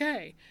say,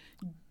 okay,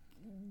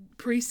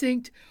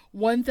 precinct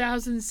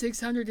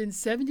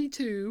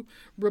 1,672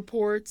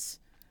 reports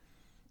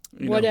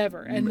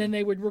whatever. And then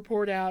they would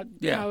report out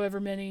however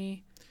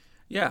many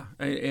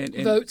and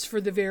votes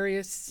for the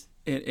various...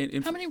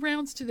 And how many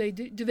rounds do they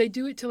do? Do they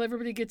do it till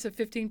everybody gets a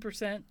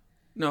 15%?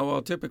 No,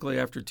 well, typically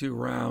after 2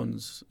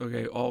 rounds,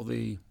 okay, all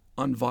the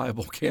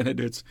unviable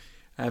candidates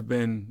are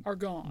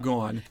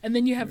gone. And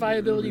then you have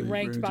viability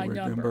ranked by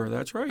number.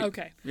 That's right.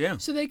 Okay. Yeah.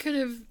 So they could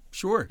have...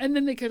 Sure. And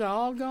then they could have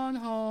all gone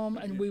home,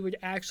 and we would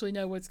actually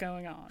know what's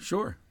going on.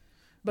 Sure.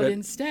 But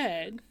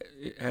instead...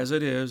 As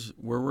it is,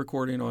 we're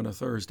recording on a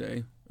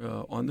Thursday,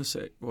 on the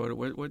 6th.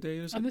 What day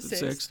is it? On the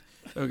 6th.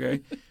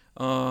 Okay.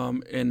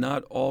 And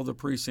not all the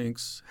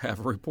precincts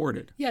have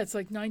reported. Yeah, it's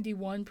like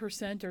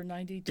 91% or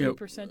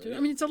 92%. I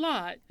mean, it's a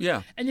lot.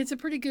 Yeah. And it's a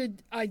pretty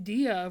good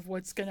idea of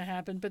what's going to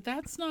happen, but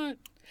that's not...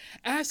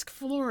 Ask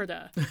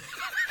Florida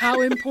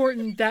how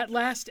important that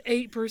last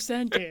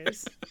 8%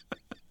 is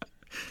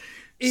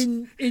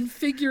in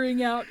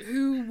figuring out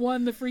who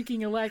won the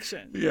freaking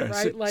election. Yeah,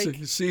 right?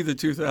 See the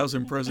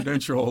 2000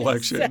 presidential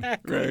election,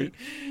 exactly. Right?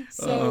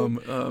 So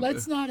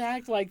let's not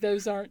act like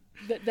those aren't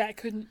that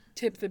couldn't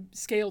tip the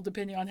scale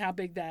depending on how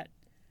big that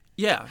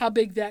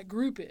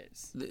group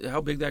is.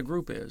 How big that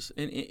group is,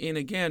 and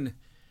again,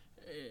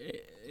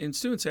 and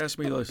students ask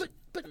me this.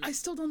 But I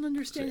still don't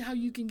understand how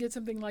you can get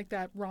something like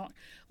that wrong.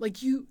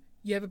 Like you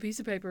have a piece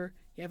of paper,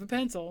 you have a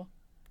pencil,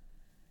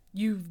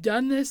 you've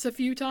done this a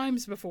few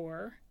times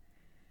before.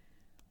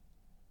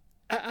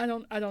 I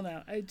don't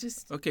know.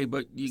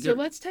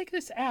 Let's take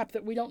this app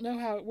that we don't know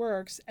how it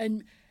works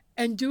and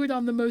do it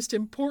on the most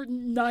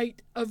important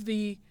night of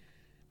the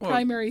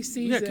primary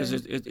season. Yeah, because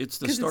it's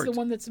the start. Because it's the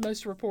one that's the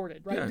most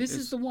reported, right? Yeah, this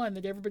is the one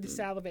that everybody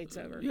salivates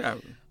over. Yeah.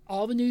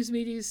 All the news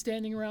media is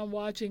standing around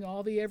watching.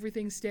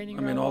 Everything's standing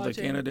around watching. I mean, all the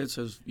candidates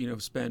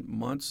have spent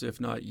months,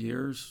 if not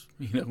years,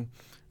 in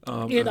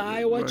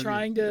Iowa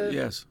trying to.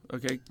 Yes.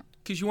 Okay.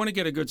 Because you want to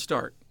get a good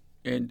start,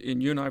 and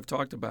you and I have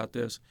talked about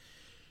this.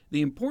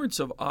 The importance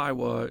of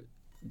Iowa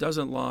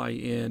doesn't lie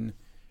in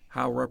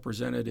how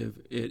representative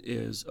it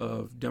is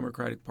of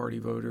Democratic Party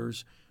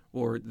voters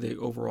or the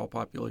overall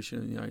population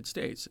of the United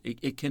States.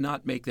 It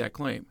cannot make that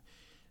claim.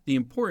 The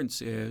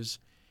importance is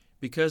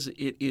because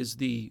it is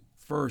the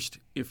first,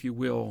 if you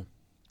will,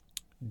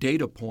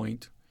 data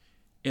point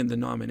in the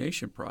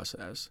nomination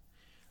process.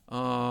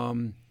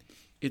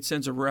 It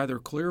sends a rather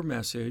clear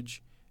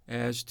message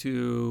as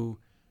to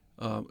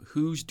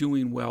who's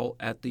doing well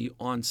at the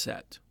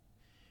onset.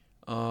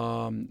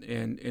 And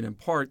in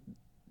part,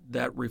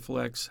 that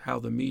reflects how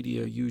the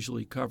media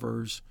usually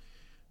covers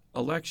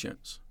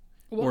elections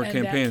or and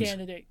campaigns. That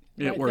candidate,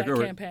 Yeah, right, that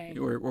campaign.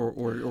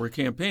 Or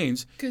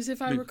campaigns. Because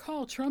if I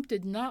recall, Trump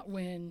did not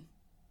win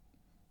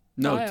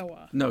No,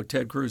 Iowa. No,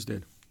 Ted Cruz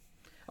did.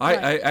 Right.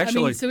 I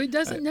actually. so it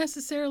doesn't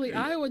necessarily.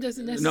 Iowa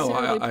doesn't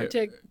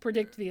necessarily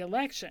predict the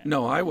election.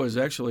 No, I was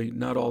actually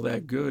not all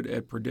that good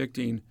at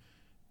predicting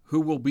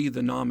who will be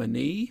the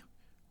nominee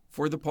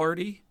for the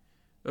party,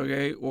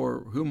 okay,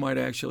 or who might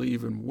actually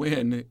even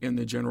win in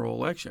the general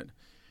election.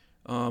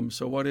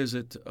 So what is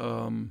it?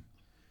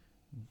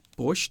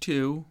 Bush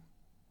 2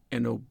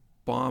 and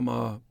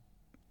Obama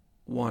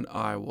won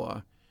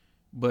Iowa,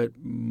 but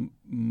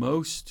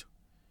most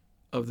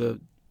of the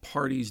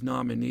party's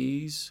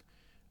nominees,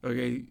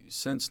 okay,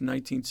 since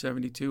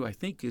 1972, I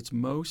think it's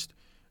most,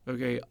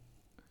 okay,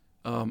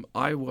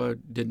 Iowa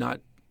did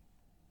not,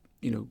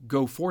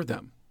 go for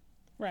them.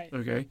 Right.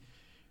 Okay.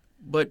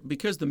 But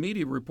because the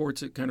media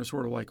reports it kind of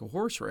sort of like a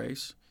horse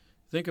race,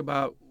 think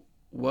about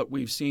what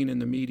we've seen in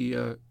the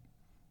media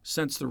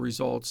since the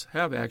results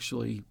have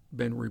actually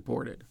been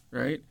reported,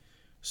 right?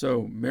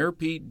 So Mayor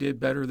Pete did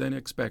better than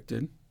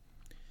expected.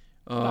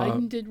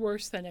 Biden did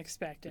worse than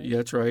expected. Yeah,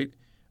 that's right.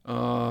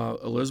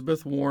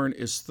 Elizabeth Warren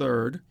is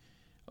third.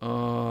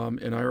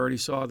 And I already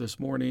saw this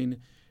morning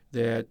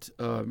that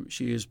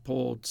she has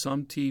pulled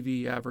some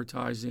TV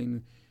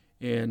advertising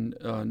in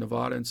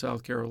Nevada and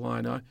South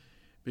Carolina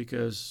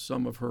because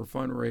some of her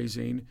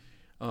fundraising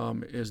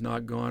has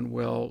not gone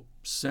well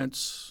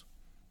since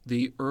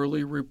the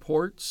early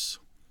reports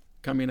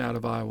coming out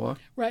of Iowa.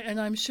 Right,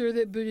 and I'm sure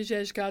that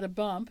Buttigieg got a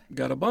bump.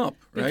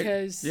 Right?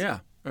 Because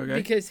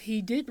because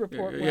he did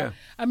report well. Yeah.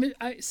 I mean,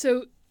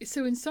 so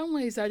in some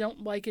ways I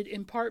don't like it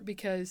in part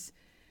because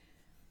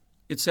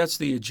it sets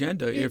the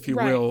agenda, if you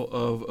will,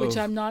 of which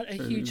I'm not a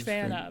huge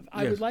fan of.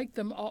 I yes. would like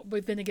them all,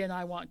 but then again,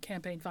 I want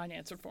campaign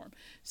finance reform.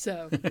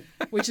 So,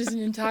 which is an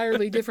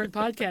entirely different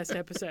podcast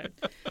episode.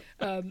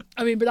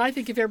 But I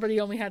think if everybody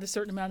only had a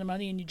certain amount of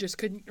money and you just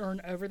couldn't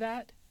earn over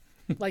that,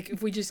 like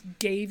if we just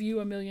gave you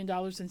 $1 million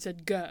and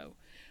said go,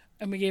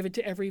 and we gave it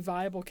to every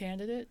viable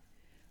candidate,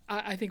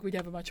 I think we'd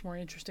have a much more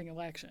interesting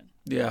election.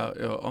 Yeah,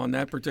 on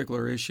that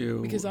particular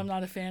issue. Because I'm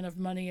not a fan of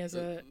money as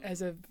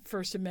a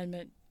First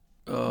Amendment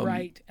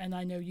right, and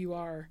I know you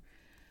are.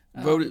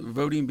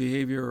 Voting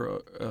behavior,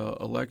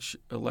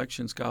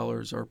 election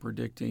scholars are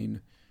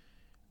predicting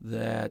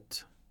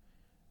that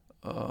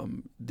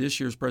this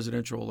year's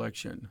presidential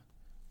election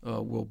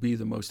will be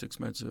the most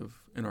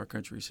expensive in our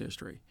country's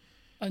history.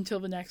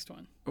 Until the next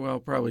one. Well,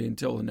 probably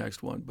until the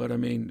next one. But, I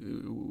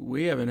mean,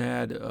 we haven't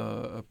had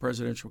a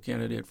presidential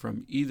candidate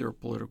from either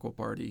political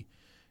party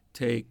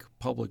take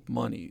public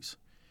monies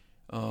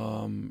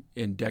in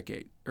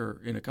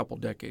a couple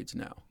decades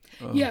now.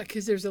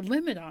 Because there's a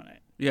limit on it.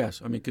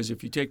 Yes. I mean, because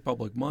if you take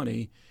public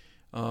money,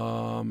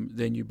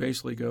 then you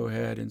basically go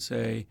ahead and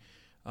say,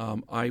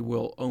 I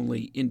will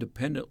only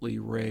independently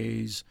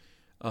raise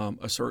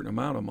a certain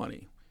amount of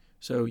money.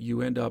 So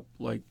you end up,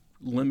 like,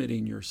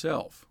 limiting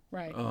yourself.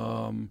 Right.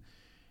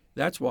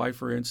 That's why,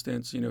 for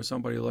instance,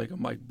 somebody like a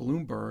Mike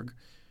Bloomberg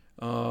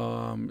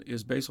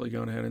is basically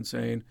going ahead and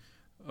saying,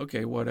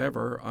 okay,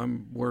 whatever,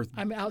 I'm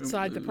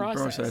outside the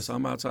process.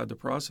 I'm outside the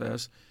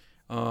process.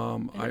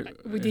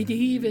 Was he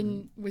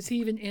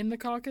even in the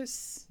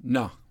caucus?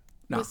 No.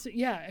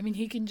 Yeah, I mean,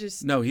 he can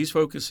just. No, he's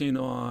focusing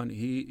on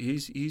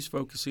he's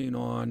focusing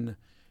on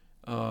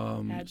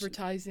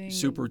advertising.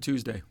 Super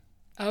Tuesday.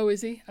 Oh,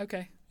 is he?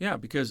 Okay. Yeah,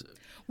 because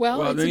it's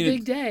a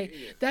big day.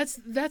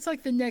 That's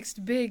like the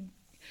next big.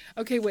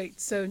 Okay,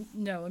 wait. So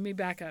no, let me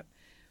back up.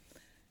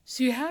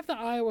 So you have the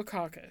Iowa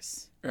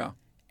caucus. Yeah.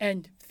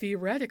 And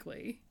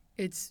theoretically,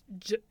 it's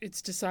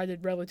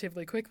decided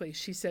relatively quickly.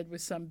 She said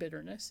with some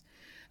bitterness,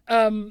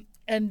 and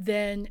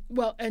then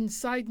and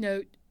side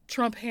note,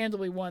 Trump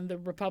handily won the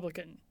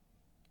Republican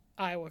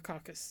Iowa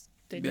caucus.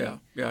 Yeah,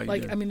 he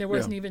did. I mean, there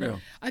wasn't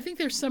even. I think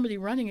there's somebody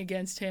running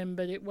against him,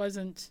 but it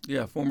wasn't.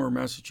 Yeah, former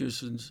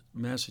Massachusetts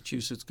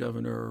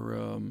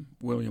Governor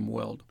William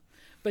Weld.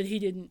 But he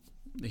didn't.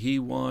 He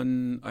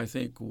won, I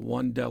think,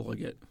 one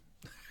delegate.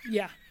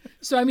 Yeah.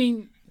 So I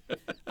mean,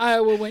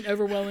 Iowa went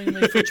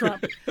overwhelmingly for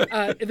Trump,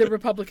 the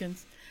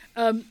Republicans.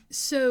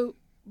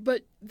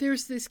 But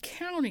there's this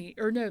county,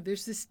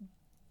 there's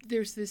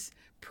this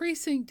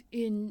precinct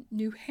in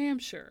New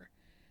Hampshire.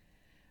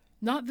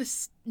 Not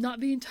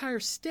the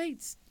entire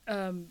state's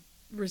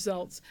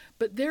results,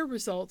 but their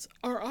results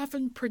are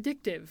often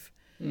predictive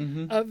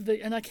of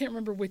the. And I can't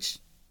remember which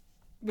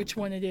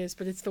one it is,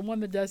 but it's the one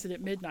that does it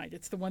at midnight.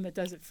 It's the one that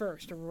does it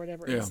first, or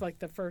whatever. Yeah. It's like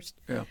the first.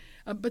 Yeah.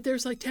 But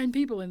there's like 10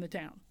 people in the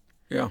town.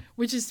 Yeah.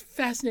 Which is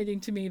fascinating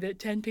to me that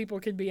 10 people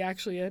can be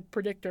actually a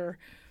predictor.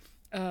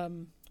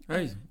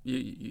 Hey,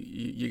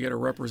 you get a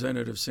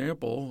representative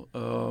sample,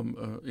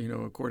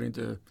 according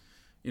to,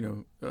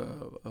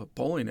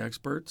 polling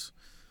experts.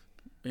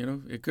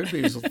 It could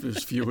be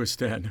as few as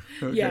 10.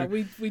 Okay? Yeah,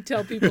 we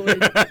tell people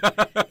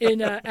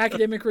in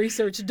academic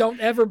research,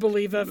 don't ever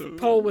believe a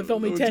poll with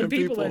only 10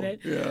 people in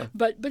it. Yeah.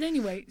 But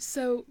anyway,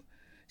 so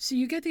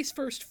you get these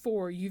first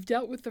 4. You've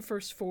dealt with the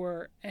first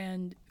 4,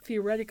 and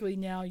theoretically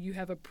now you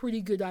have a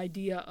pretty good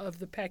idea of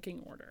the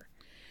pecking order.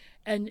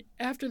 And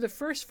after the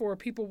first 4,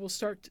 people will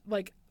start,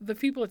 like the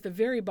people at the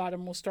very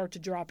bottom will start to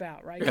drop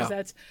out, right? Because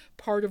that's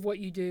part of what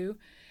you do.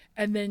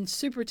 And then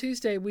Super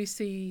Tuesday, we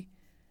see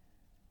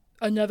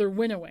another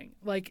winnowing.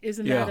 Like,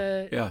 isn't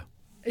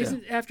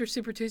after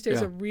Super Tuesday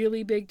is a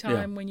really big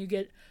time when you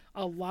get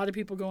a lot of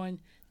people going,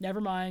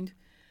 never mind.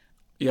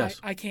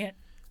 Yes. I can't.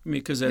 I mean,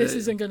 because this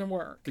isn't going to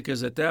work.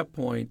 Because at that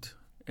point,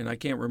 and I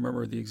can't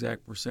remember the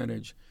exact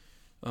percentage,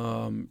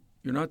 you're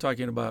not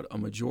talking about a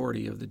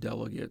majority of the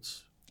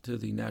delegates to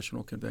the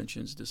national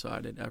conventions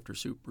decided after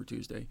Super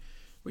Tuesday,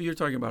 but you're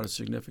talking about a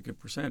significant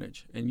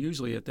percentage. And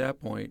usually at that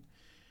point,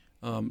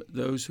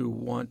 those who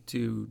want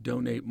to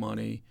donate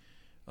money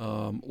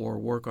or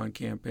work on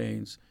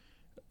campaigns,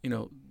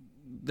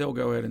 they'll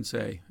go ahead and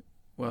say,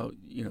 well,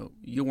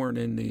 you weren't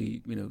in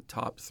the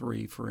top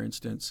 3, for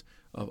instance,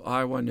 of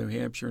Iowa, New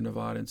Hampshire,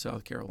 Nevada, and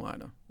South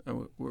Carolina.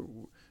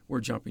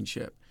 We're jumping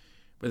ship.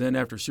 But then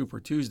after Super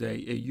Tuesday,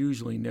 it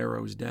usually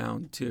narrows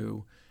down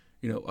to,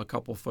 a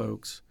couple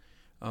folks.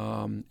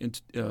 In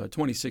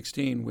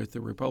 2016, with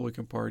the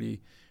Republican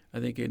Party, I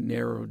think it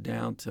narrowed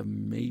down to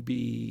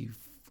maybe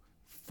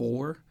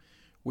 4,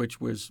 which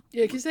was...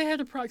 Yeah, because they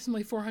had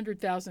approximately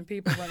 400,000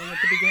 people running at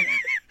the beginning.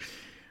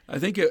 I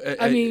think.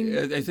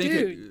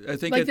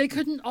 They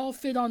couldn't all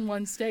fit on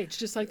one stage,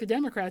 just like the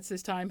Democrats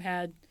this time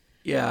had.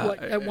 Yeah.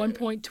 At one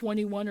point,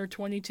 21 or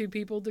 22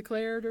 people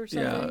declared or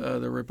something. Yeah,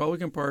 the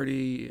Republican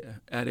Party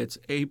at its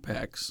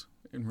apex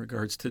in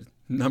regards to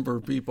number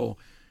of people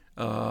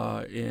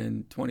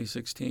in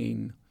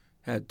 2016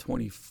 had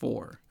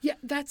 24. Yeah,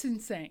 that's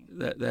insane.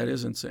 That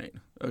is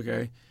insane.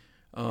 Okay.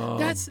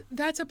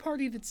 That's a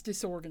party that's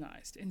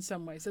disorganized in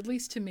some ways, at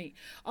least to me.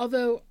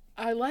 Although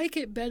I like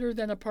it better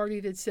than a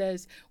party that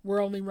says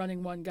we're only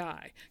running one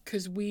guy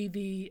because we,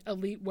 the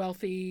elite,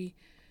 wealthy,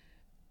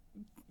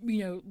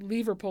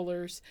 lever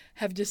pullers,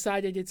 have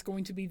decided it's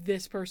going to be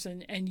this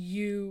person, and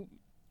you,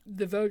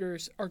 the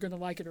voters, are going to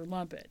like it or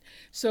lump it.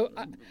 So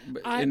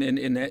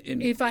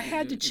if I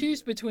had to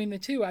choose between the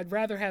two, I'd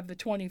rather have the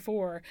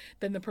 24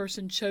 than the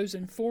person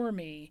chosen for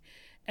me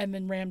and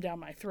then rammed down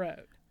my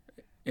throat.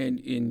 And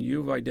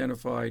you've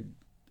identified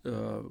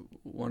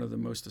one of the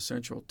most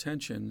essential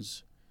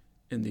tensions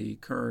in the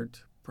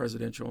current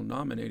presidential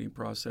nominating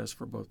process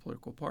for both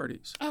political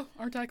parties. Oh,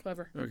 aren't I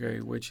clever? Okay,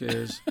 which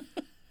is...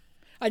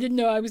 I didn't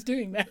know I was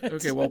doing that.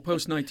 Okay, well,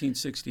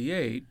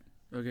 post-1968,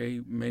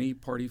 many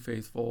party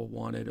faithful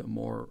wanted a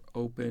more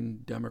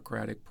open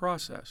democratic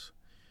process.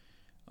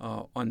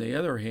 On the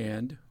other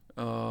hand,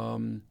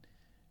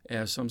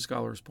 as some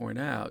scholars point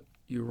out,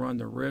 you run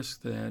the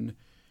risk then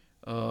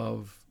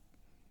of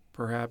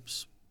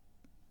perhaps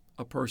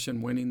a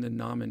person winning the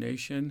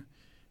nomination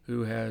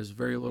who has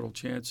very little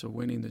chance of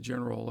winning the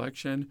general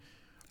election,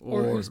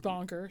 or who's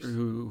bonkers,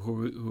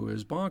 who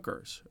is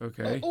bonkers,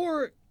 okay,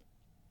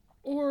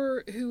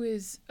 or who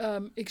is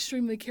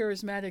extremely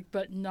charismatic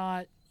but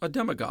not a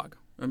demagogue.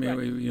 I mean,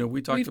 right.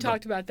 We've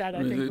talked about that.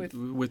 I think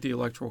with the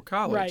Electoral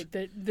College, right?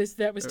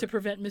 That was to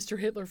prevent Mr.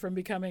 Hitler from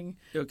becoming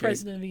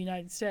president of the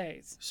United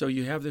States. So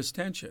you have this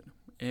tension,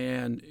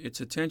 and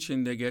it's a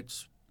tension that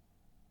gets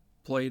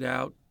played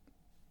out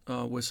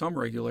with some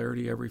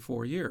regularity every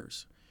 4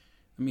 years.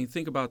 I mean,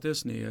 think about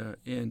this, Nia.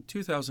 In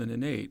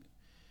 2008,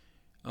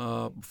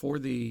 before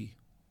the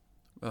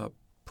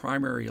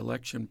primary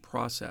election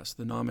process,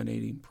 the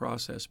nominating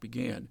process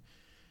began,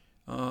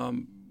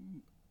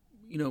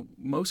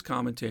 most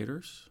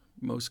commentators,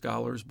 most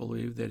scholars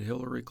believe that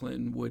Hillary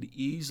Clinton would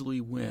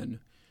easily win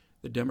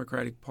the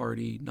Democratic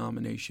Party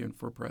nomination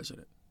for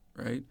president,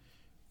 right?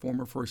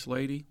 Former First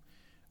Lady,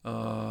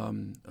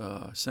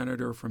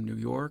 senator from New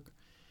York,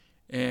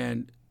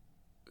 and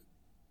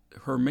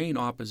her main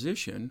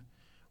opposition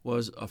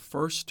was a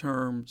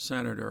first-term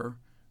senator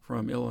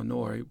from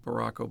Illinois,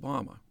 Barack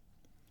Obama.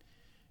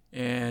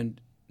 And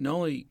not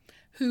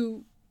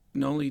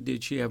only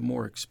did she have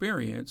more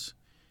experience,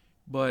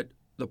 but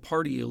the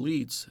party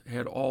elites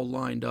had all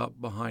lined up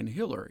behind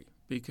Hillary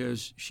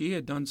because she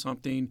had done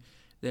something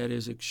that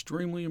is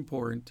extremely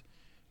important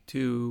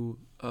to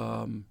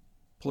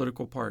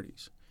political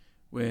parties.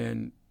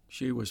 When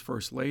she was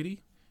First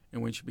Lady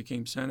and when she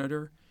became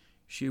senator,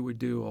 she would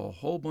do a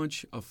whole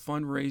bunch of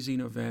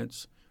fundraising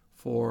events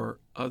for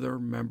other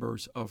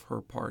members of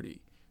her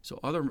party. So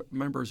other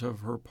members of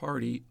her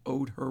party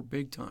owed her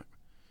big time.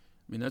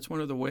 I mean, that's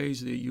one of the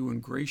ways that you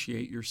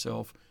ingratiate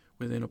yourself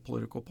within a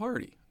political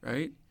party,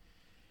 right?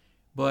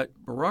 But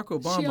Barack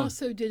Obama... She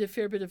also did a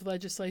fair bit of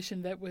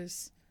legislation that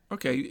was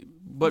Okay,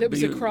 but that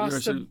was you- across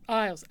there's the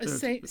aisles.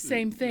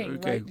 Same thing,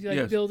 okay, right? Like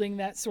yes. building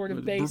that sort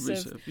of base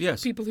of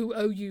Yes. people who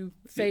owe you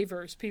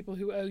favors, people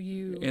who owe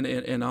you. And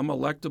I'm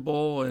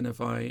electable, and if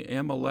I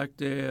am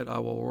elected, I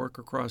will work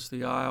across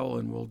the aisle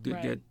and we'll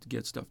Right.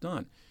 get stuff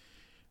done.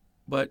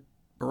 But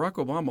Barack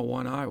Obama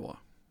won Iowa,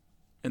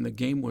 and the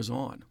game was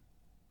on.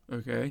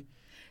 Okay.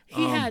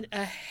 He had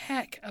a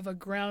heck of a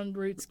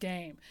grassroots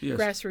game. Yes.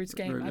 Grassroots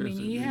game. I mean,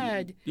 he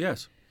had.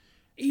 Yes.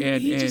 He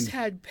just And-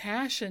 had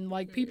passion.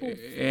 Like people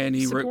And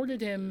he supported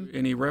him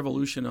and he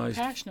revolutionized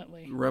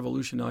passionately.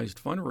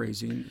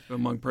 fundraising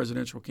among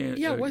presidential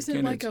candidates. Yeah, wasn't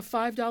it like a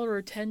 $5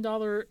 or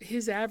 $10?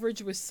 His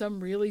average was some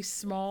really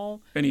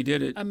small And he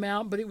did it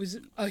amount, but it was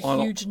a On-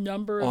 huge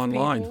number of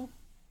online. people.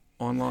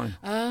 online.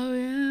 Oh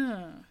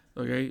yeah,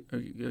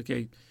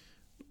 Okay.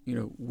 You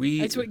know, we.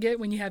 that's what you get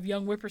when you have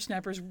young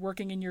whippersnappers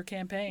working in your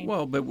campaign.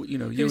 Well, but you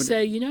know, who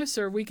say,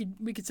 sir, we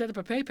could set up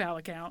a PayPal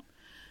account.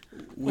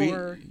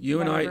 or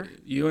you and whatever.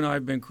 I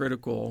have been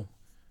critical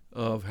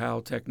of how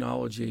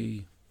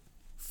technology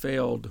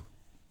failed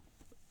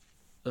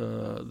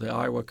the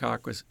Iowa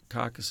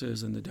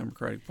caucuses and the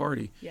Democratic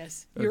Party.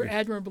 Yes, you're Okay.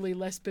 admirably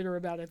less bitter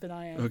about it than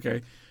I am.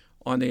 Okay.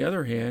 On the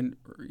other hand,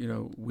 you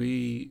know,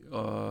 we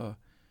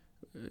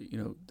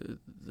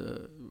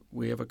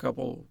we have a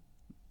couple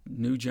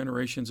new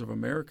generations of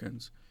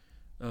Americans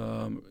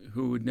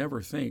who would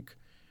never think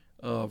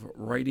of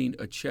writing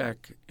a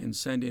check and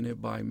sending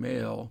it by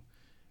mail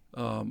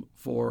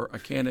for a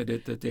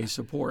candidate that they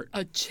support.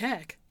 A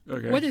check.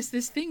 Okay. What is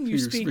this thing you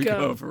speak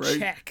of? right?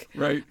 Check.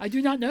 Right. I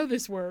do not know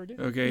this word.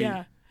 Okay.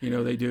 Yeah. You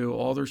know, they do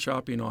all their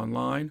shopping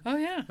online. Oh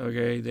yeah.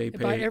 Okay, they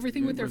pay buy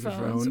everything with their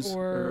phones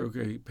or-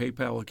 okay,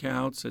 PayPal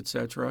accounts,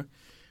 etc.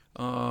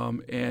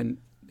 And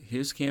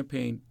his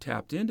campaign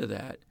tapped into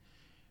that,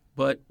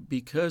 but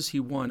because he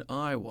won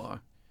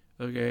Iowa,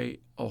 okay,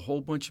 a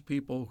whole bunch of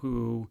people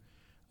who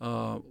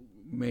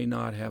may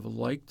not have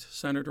liked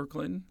Senator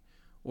Clinton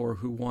or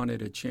who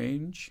wanted a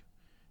change,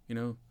 you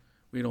know,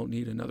 we don't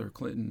need another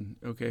Clinton,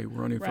 okay,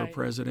 running for Right.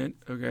 president,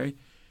 okay.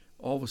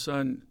 All of a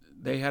sudden,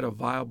 they had a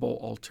viable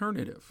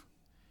alternative.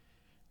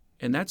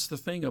 And that's the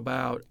thing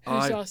about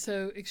Who's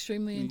also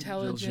extremely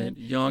intelligent,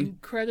 young,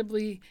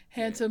 incredibly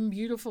handsome,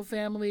 beautiful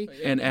family,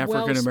 and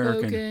African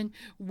American.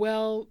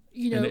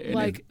 well-spoken, And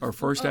like our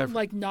first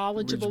like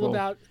knowledgeable original-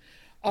 about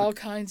all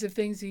kinds of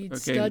things. He'd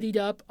Okay. studied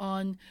up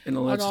on And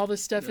on let's- all the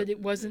stuff that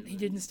he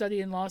didn't study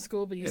in law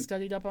school, but he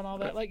studied up on all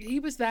that. Like he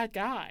was that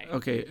guy,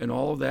 Okay, and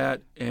all of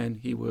that, and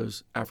he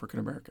was African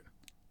American.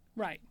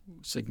 right?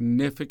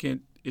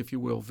 Significant, if you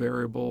will,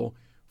 variable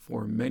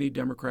for many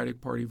Democratic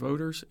Party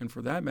voters, and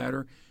for that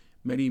matter,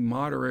 many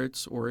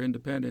moderates or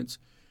independents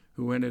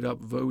who ended up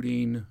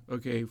voting,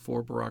 okay,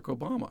 for Barack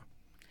Obama.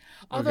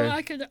 Although Okay.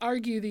 I could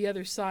argue the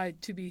other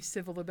side, to be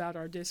civil about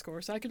our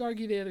discourse, I could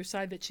argue the other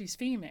side that she's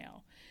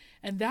female,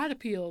 and that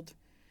appealed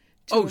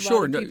to a sure,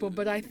 lot of no- people.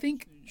 But I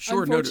think,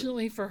 sure, no-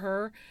 unfortunately for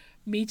her,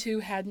 Me Too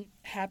hadn't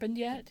happened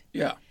yet,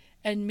 Yeah.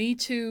 and Me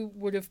Too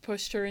would have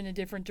pushed her in a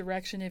different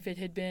direction if it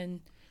had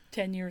been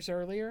 10 years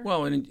earlier.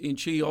 Well, and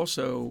she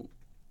also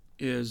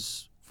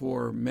is,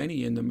 for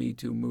many in the Me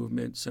Too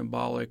movement,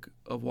 symbolic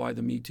of why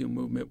the Me Too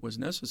movement was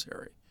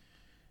necessary.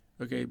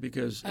 Okay,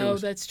 because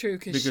That's true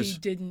because because- she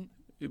didn't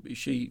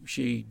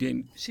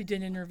she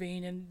didn't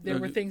intervene, and there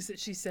were Okay. things that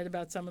she said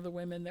about some of the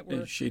women that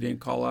were she didn't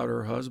call out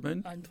her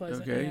husband.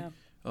 unpleasant. Okay,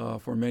 Yeah.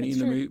 for many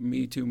That's in the true.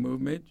 Me Too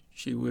movement,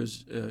 she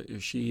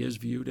is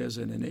viewed as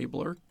an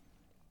enabler.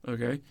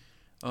 Okay,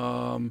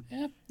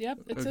 Yep,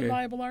 it's Okay. a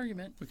viable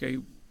argument. okay.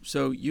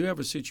 So you have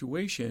a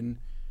situation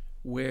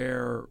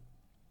where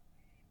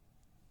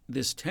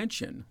this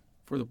tension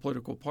for the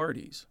political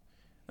parties.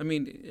 I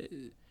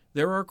mean,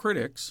 there are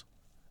critics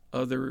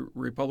of the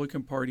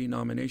Republican Party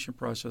nomination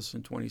process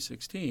in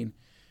 2016.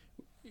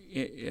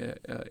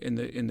 In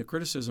the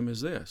criticism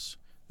is this: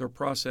 their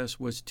process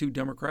was too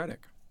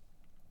democratic.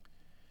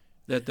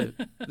 That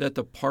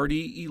the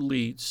party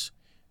elites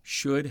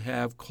should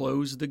have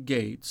closed the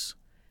gates.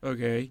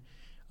 Okay.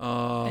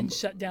 And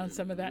shut down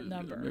some of that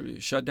number.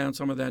 Shut down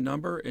some of that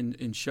number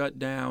and shut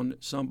down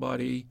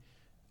somebody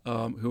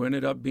who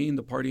ended up being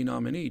the party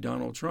nominee,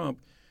 Donald Trump,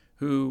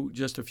 who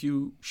just a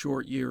few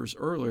short years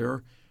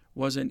earlier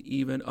wasn't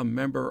even a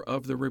member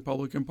of the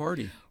Republican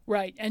Party.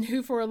 Right, and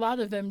who for a lot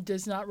of them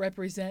does not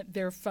represent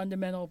their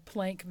fundamental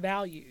plank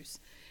values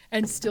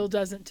and still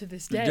doesn't to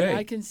this day. Today.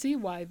 I can see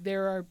why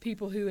there are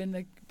people who in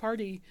the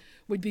party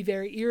would be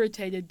very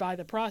irritated by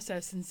the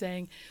process and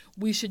saying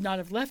we should not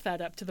have left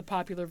that up to the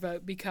popular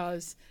vote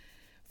because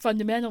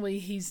fundamentally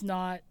he's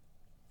not,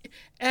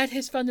 at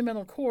his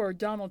fundamental core,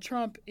 Donald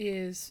Trump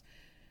is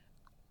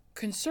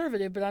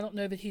conservative, but I don't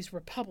know that he's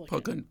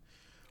Republican.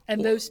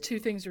 And those two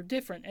things are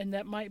different, and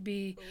that might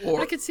be.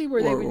 I could see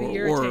where they would be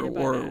irritated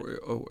by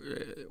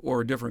that.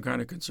 Or a different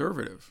kind of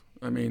conservative.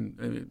 I mean,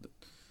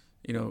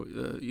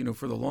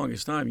 for the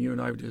longest time, you and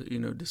I,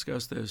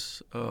 discussed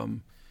this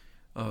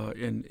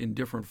in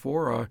different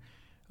fora.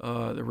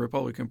 The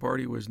Republican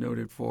Party was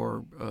noted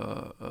for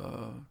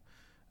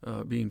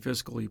being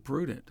fiscally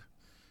prudent.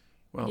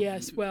 Well,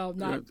 yes, well,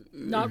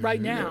 not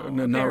right now.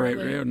 No,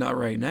 apparently. not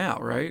right now,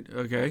 right?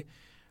 Okay,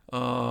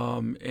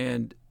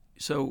 and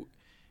so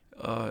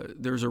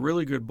there's a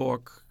really good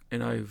book,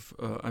 and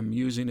I'm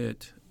using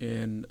it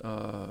in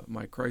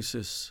my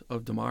Crisis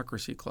of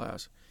Democracy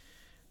class,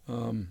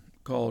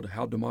 called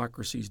 "How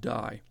Democracies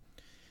Die."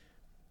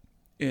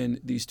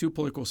 And these two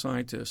political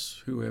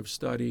scientists who have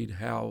studied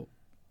how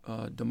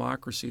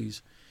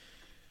democracies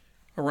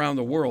around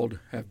the world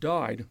have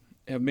died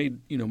have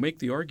make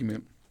the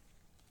argument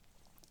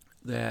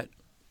that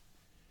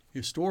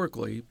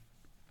historically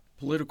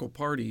political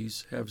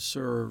parties have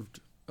served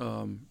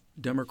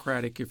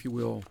democratic, if you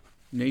will,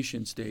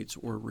 nation states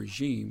or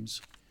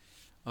regimes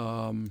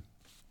in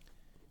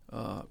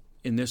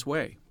this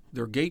way.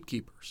 They're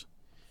gatekeepers.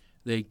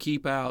 They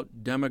keep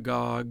out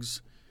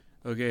demagogues,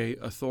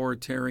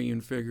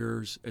 authoritarian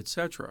figures,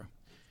 etc.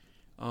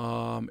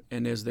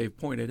 And as they've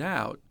pointed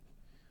out,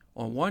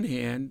 on one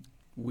hand,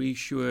 we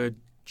should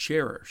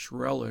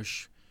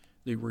relish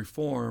the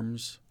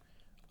reforms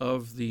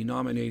of the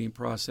nominating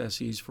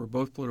processes for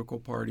both political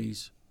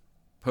parties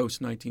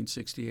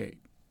post-1968,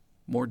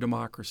 more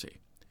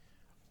democracy.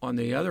 On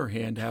the other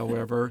hand,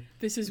 however,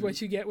 this is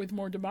what you get with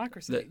more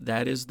democracy.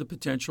 That is the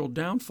potential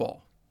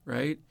downfall,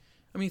 right?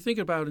 I mean, think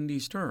about it in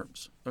these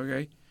terms,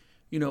 okay?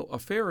 A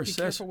fair assessment.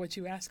 Be careful what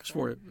you ask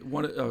for.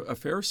 A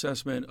fair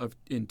assessment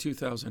in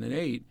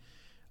 2008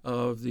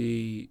 of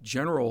the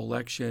general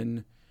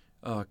election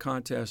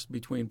contest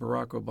between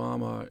Barack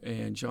Obama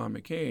and John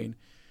McCain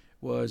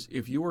was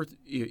if you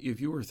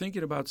were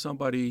thinking about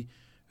somebody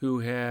who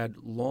had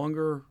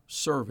longer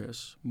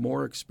service,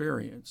 more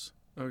experience,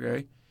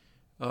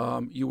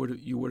 you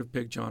would have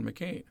picked John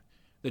McCain.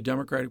 The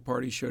Democratic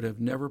Party should have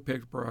never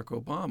picked Barack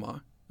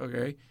Obama,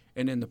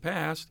 and in the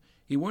past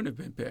he wouldn't have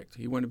been picked.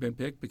 He wouldn't have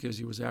been picked because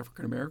he was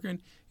African American,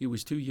 he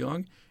was too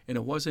young, and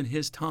it wasn't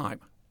his time.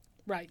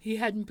 Right. He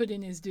hadn't put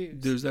in his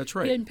dues. That's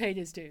right. He hadn't paid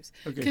his dues.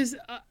 Because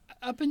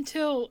up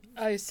until,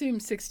 I assume,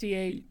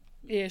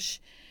 68-ish,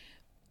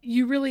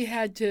 you really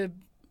had to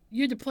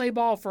play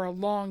ball for a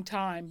long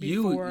time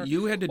before,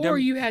 you had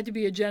to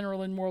be a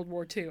general in World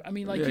War II. I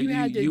mean, you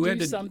had to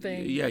do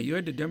something. Yeah, you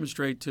had to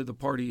demonstrate to the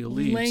party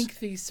elites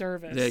lengthy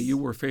service that you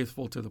were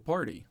faithful to the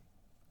party,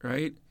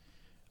 right?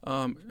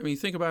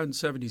 Think about it in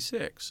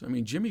 '76.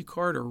 Jimmy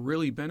Carter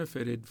really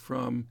benefited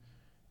from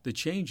the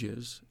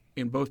changes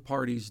in both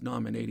parties'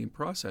 nominating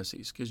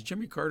processes because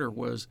Jimmy Carter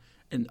was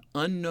an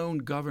unknown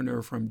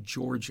governor from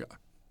Georgia,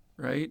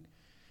 right?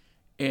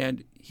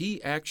 And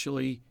he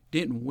actually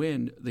didn't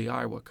win the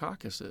Iowa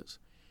caucuses,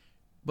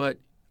 but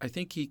I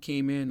think he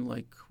came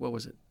in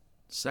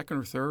second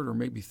or third or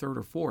maybe third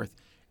or fourth,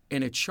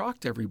 and it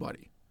shocked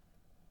everybody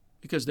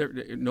because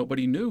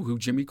nobody knew who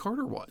Jimmy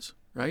Carter was,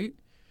 right?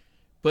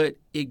 But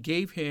it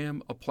gave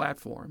him a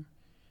platform.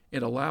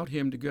 It allowed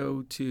him to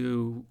go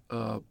to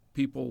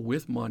people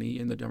with money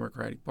in the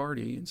Democratic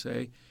Party and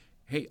say,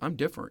 hey, I'm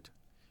different.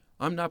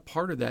 I'm not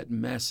part of that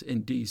mess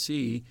in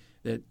D.C.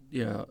 that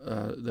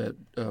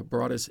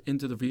brought us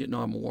into the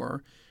Vietnam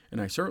War,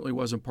 and I certainly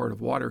wasn't part of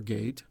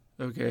Watergate,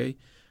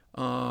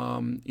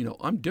 I'm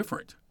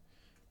different.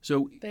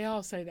 So they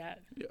all say that.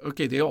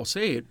 Okay, they all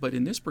say it, but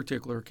in this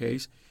particular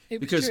case,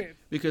 because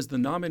the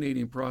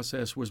nominating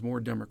process was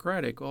more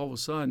democratic, all of a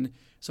sudden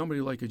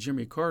somebody like a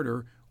Jimmy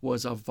Carter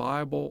was a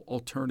viable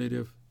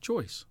alternative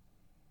choice.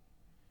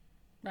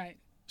 Right.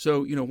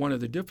 So, one of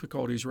the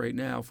difficulties right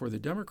now for the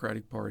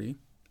Democratic Party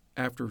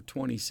after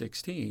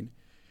 2016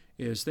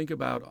 is think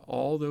about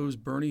all those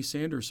Bernie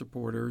Sanders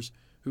supporters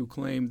who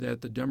claimed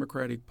that the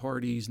Democratic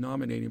Party's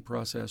nominating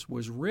process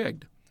was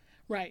rigged.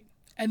 Right.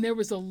 And there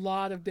was a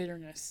lot of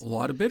bitterness.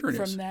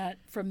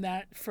 From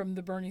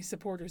the Bernie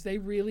supporters. They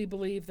really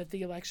believed that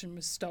the election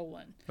was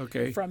stolen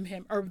from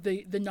him, or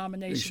the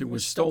nomination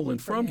was stolen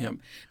from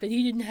him. That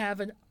he didn't have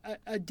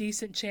a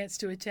decent chance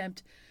to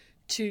attempt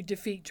to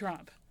defeat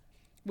Trump,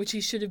 which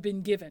he should have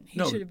been given.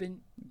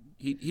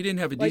 He didn't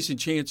have a decent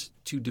chance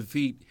to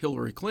defeat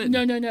Hillary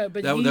Clinton. No.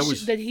 But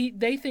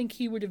they think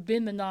he would have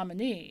been the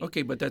nominee.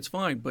 Okay, but that's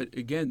fine. But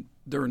again,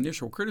 their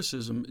initial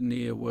criticism,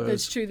 Nia, was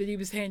that's true that he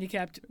was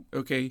handicapped.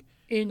 Okay.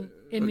 In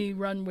the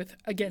run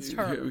against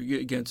her.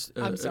 Against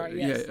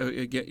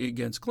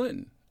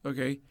Clinton.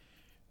 Okay,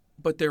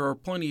 but there are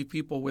plenty of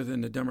people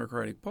within the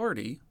Democratic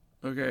Party.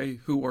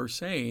 Who are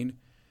saying,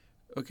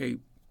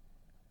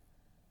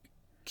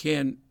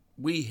 can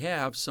we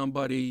have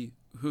somebody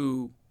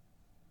who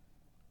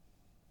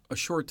a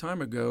short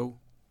time ago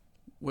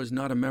was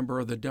not a member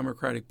of the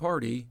Democratic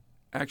Party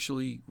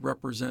actually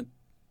represent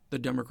the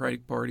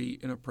Democratic Party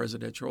in a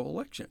presidential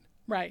election?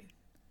 Right.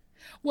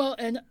 Well,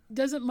 and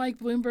doesn't Mike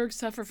Bloomberg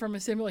suffer from a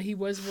similar? He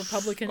was a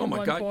Republican at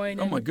one point.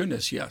 Oh my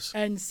goodness, yes.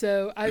 And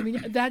so,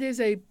 that is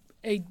a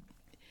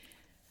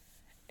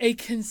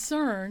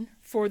concern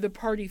for the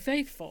party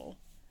faithful.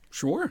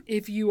 Sure.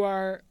 If you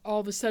are all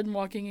of a sudden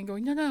walking and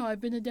going, no,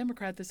 I've been a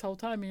Democrat this whole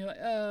time, and you're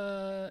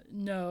like,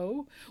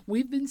 no,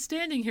 we've been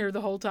standing here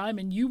the whole time,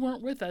 and you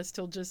weren't with us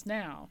till just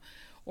now,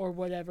 or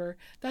whatever.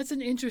 That's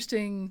an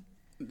interesting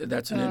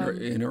That's an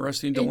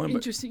interesting dilemma.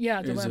 Interesting,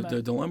 yeah, dilemma. It's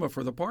a dilemma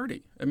for the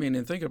party. I mean,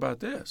 and think about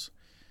this.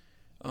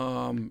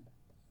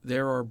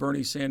 There are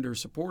Bernie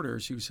Sanders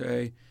supporters who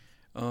say,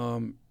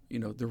 the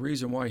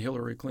reason why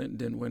Hillary Clinton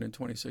didn't win in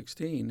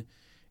 2016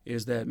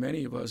 is that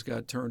many of us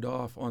got turned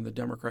off on the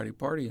Democratic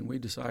Party and we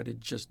decided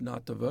just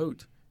not to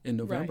vote in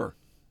November. Right.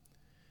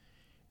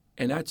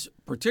 And that's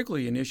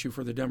particularly an issue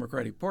for the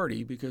Democratic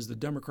Party because the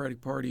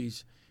Democratic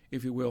Party's,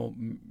 if you will,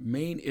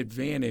 main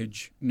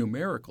advantage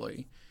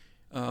numerically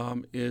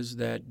is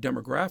that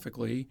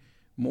demographically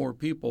more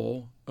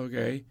people,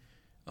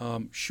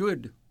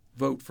 should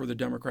vote for the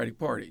Democratic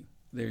Party.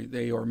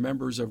 They are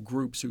members of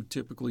groups who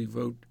typically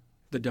vote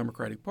the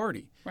Democratic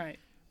Party. Right.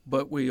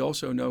 But we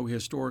also know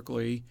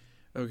historically,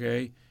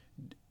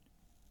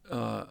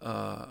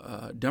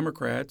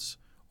 Democrats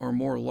are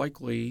more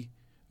likely,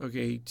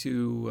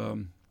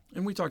 to,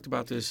 and we talked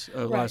about this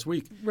last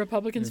week.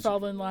 Republicans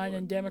fall in line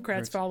and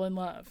Democrats fall in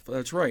love.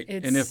 That's right.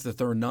 And if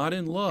they're not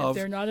in love,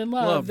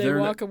 they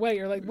walk away.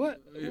 You're like,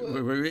 what?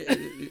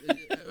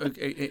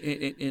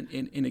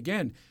 And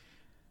again,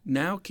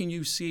 now can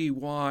you see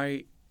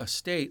why a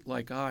state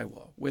like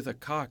Iowa with a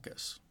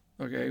caucus,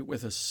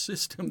 with a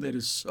system that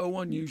is so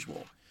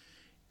unusual,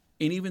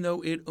 and even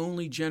though it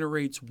only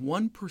generates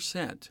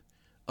 1%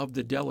 of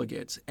the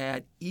delegates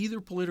at either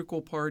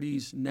political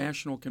party's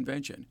national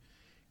convention,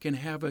 can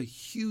have a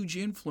huge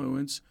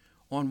influence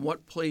on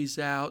what plays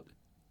out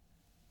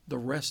the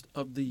rest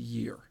of the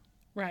year.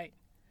 Right.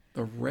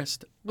 The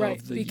rest right.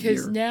 of the year.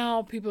 Because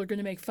now people are going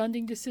to make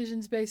funding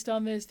decisions based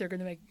on this. They're going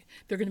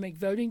to make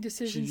voting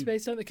decisions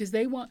based on it because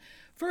they want.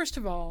 First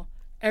of all,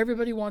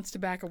 everybody wants to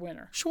back a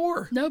winner.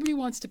 Sure. Nobody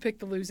wants to pick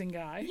the losing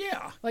guy.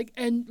 Yeah.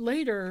 And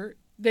later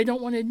they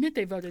don't want to admit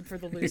they voted for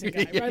the losing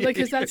guy, right?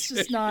 Because that's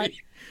just not.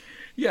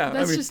 Yeah,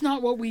 that's just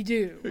not what we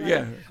do. Right?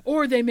 Yeah.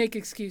 Or they make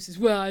excuses.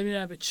 Well, I mean,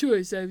 I have a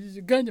choice. I was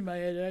a gun to my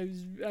head.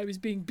 I was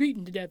being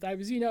beaten to death. I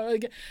was,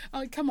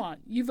 come on.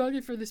 You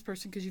voted for this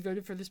person because you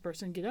voted for this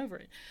person. Get over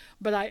it.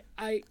 But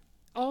I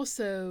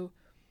also,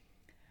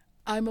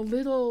 I'm a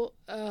little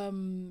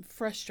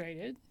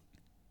frustrated.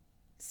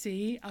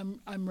 See, I'm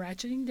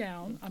ratcheting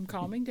down. I'm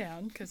calming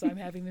down because I'm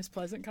having this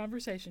pleasant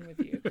conversation with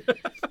you.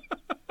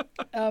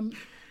 I'm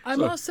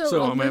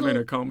having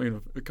a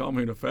calming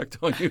effect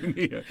on you,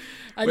 Nia.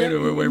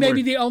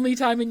 Maybe the only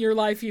time in your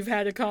life you've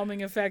had a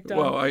calming effect on.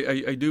 Well,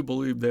 I do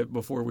believe that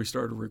before we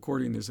started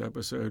recording this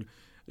episode,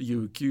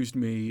 you accused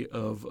me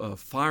of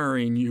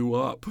firing you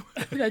up.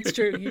 That's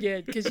true, you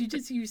did,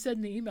 because you said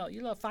in the email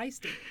you're a little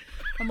feisty.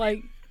 I'm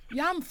like,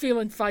 yeah, I'm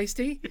feeling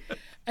feisty,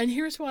 and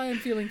here's why I'm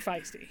feeling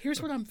feisty.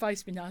 Here's what I'm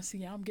feisty now. See,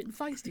 now I'm getting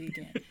feisty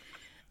again.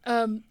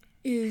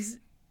 Is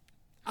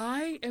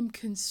I am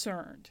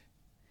concerned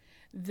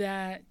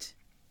that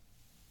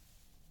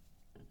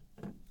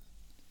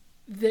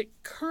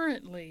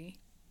currently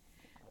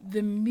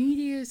the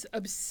media's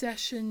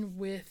obsession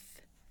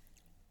with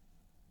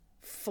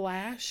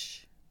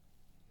flash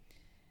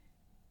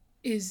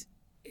is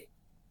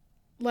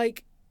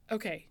like,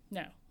 okay,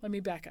 now let me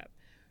back up.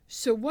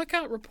 So what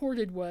got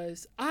reported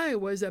was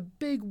Iowa's a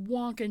big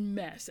wonkin'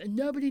 mess and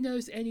nobody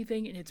knows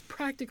anything and it's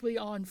practically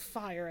on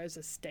fire as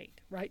a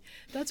state, right?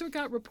 That's what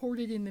got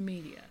reported in the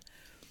media.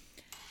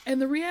 And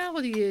the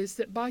reality is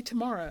that by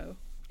tomorrow,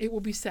 it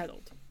will be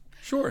settled.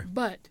 Sure.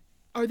 But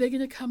are they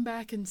going to come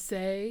back and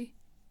say,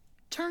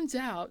 turns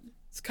out,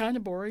 it's kind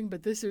of boring,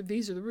 but these are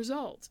the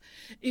results.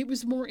 It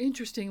was more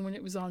interesting when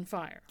it was on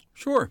fire.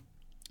 Sure.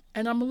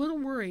 And I'm a little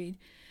worried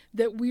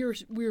that we're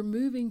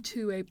moving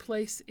to a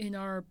place in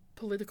our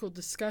political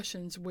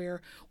discussions where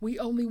we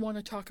only want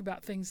to talk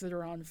about things that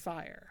are on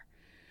fire.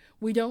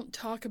 We don't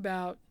talk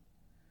about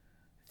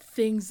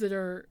things that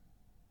are...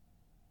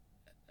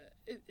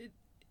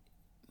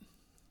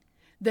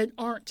 that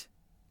aren't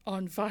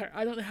on fire.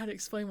 I don't know how to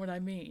explain what I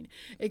mean,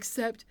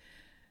 except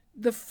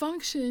the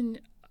functions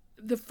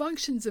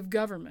of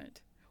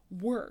government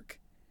work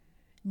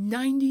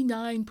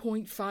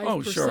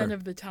 99.5%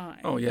 of the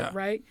time. Oh yeah.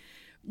 Right?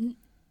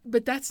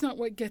 But that's not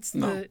what gets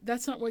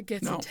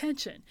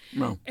attention.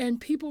 No. And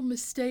people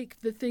mistake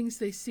the things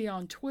they see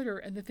on Twitter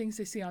and the things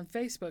they see on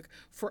Facebook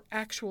for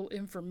actual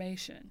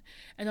information.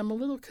 And I'm a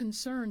little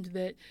concerned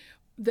that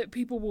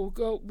people will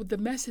go with the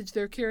message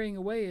they're carrying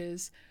away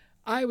is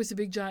Iowa's a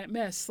big giant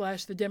mess /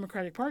 the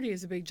Democratic Party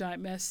is a big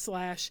giant mess /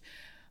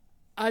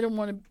 I'm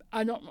not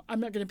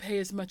going to pay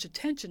as much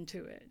attention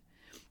to it.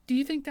 Do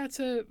you think that's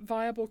a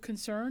viable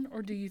concern,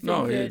 or do you think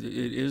No, it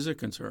is a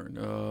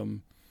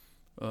concern.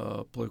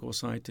 Political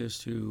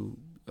scientists who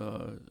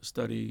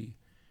study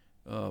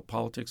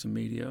politics and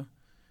media,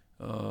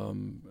 there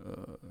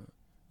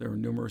are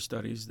numerous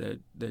studies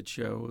that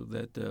show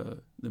that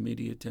the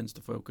media tends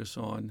to focus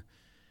on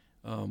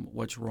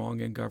what's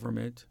wrong in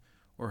government,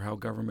 or how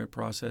government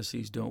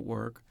processes don't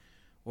work,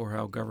 or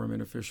how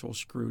government officials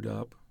screwed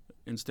up,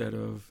 instead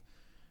of,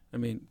 I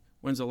mean,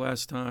 when's the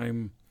last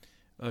time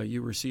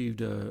you received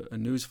a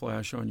news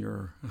flash on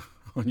your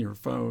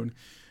phone,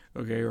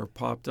 or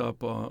popped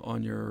up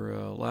on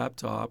your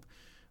laptop,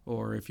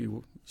 or if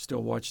you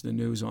still watch the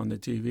news on the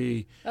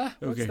TV,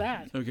 what's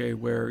that?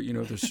 Where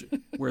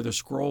where the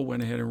Scroll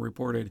went ahead and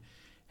reported,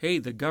 hey,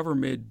 the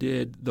government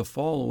did the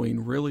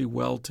following really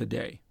well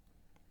today.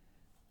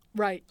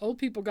 Right. Old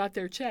people got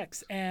their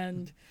checks,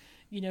 and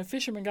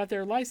fishermen got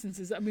their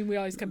licenses. I mean, we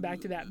always come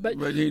back to that. But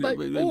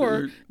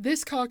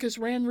this caucus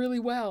ran really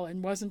well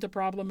and wasn't a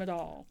problem at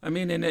all. I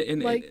mean, and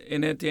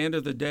at the end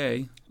of the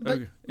day,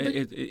 and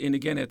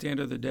again, at the end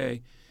of the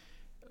day,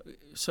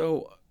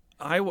 so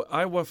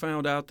Iowa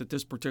found out that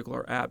this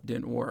particular app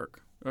didn't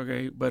work.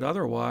 Okay, but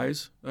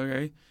otherwise,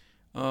 okay.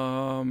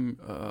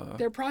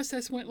 Their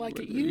process went like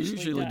it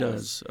usually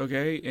does.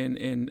 Okay, and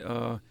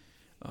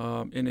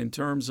in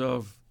terms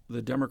of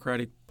the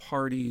Democratic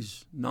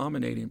Party's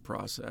nominating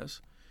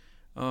process,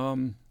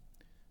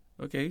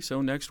 okay,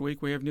 so next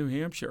week we have New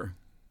Hampshire.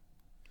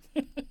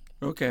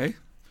 Okay.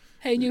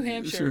 Hey, New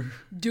Hampshire,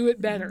 do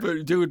it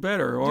better. Do it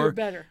better,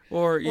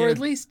 or at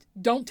least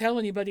don't tell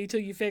anybody till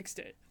you fixed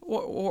it.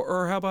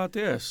 Or how about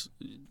this?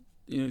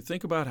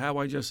 Think about how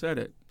I just said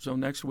it. So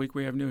next week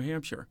we have New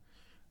Hampshire.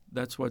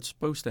 That's what's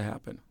supposed to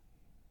happen,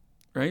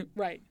 right?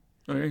 Right.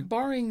 Okay.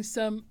 Barring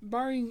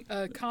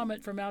a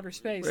comet from outer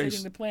space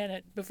hitting the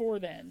planet before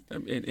then.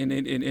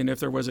 And if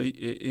there was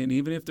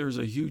even if there's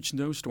a huge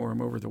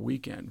snowstorm over the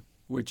weekend,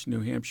 which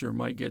New Hampshire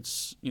might get,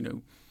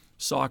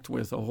 socked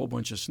with a whole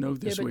bunch of snow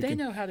this weekend. Yeah, but they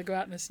know how to go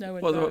out in the snow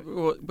and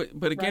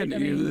but again,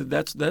 right?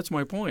 That's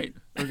my point.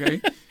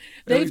 Okay.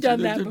 They've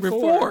done that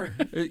before.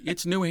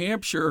 It's New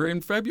Hampshire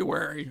in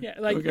February.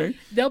 Yeah,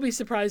 they'll be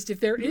surprised if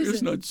there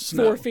isn't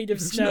 4 feet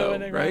of snow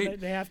and right?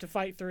 They have to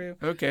fight through.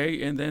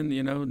 Okay, and then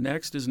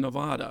next is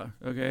Nevada.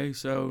 Okay,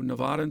 so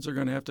Nevadans are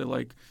going to have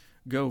to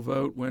go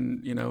vote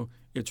when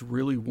it's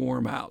really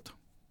warm out.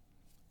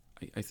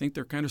 I think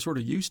they're kind of sort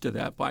of used to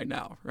that by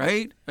now,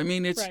 right? I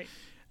mean, right.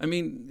 I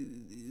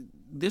mean,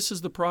 this is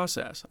the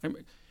process.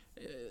 And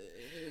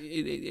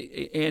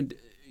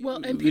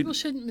people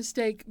shouldn't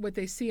mistake what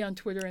they see on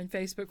Twitter and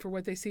Facebook for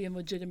what they see in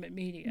legitimate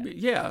media.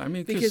 Yeah, I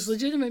mean, because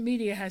legitimate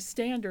media has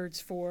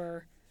standards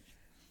for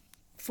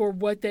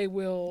what they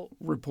will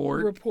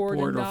report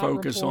or not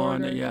focus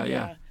report on.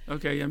 Yeah.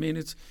 Okay, I mean,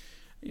 it's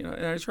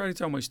and I try to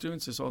tell my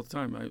students this all the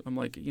time. I'm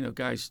like,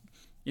 guys,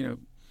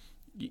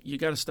 you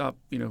got to stop,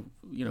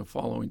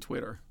 following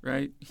Twitter,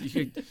 right?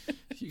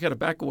 You got to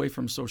back away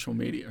from social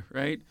media,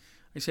 right?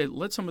 I said,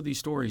 let some of these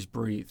stories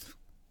breathe,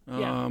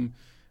 because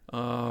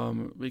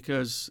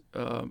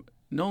not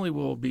only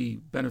will it be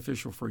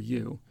beneficial for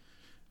you,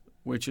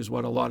 which is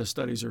what a lot of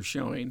studies are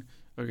showing.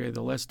 Okay,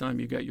 the less time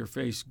you got your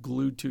face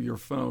glued to your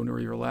phone or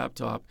your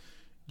laptop,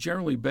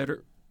 generally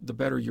the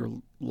better your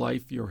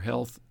life, your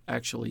health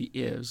actually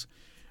is.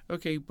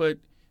 Okay, but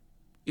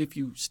if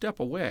you step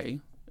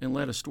away and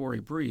let a story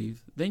breathe,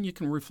 then you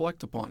can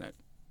reflect upon it,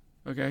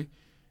 okay?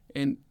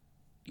 And,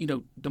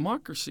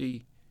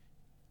 democracy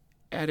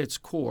at its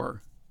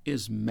core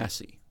is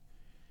messy.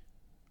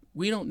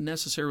 We don't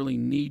necessarily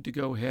need to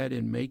go ahead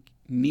and make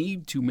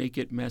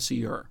it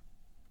messier.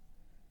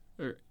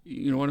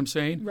 You know what I'm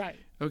saying? Right.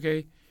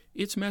 Okay?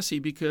 It's messy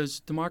because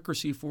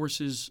democracy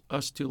forces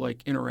us to,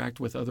 interact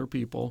with other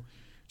people,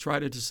 try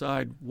to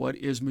decide what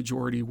is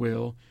majority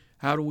will,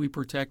 how do we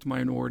protect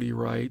minority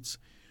rights,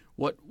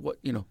 what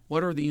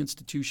are the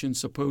institutions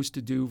supposed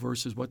to do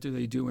versus what do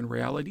they do in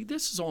reality?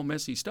 This is all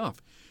messy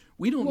stuff.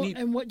 We don't need.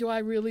 And what do I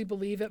really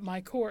believe at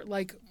my core?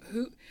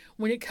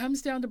 When it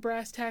comes down to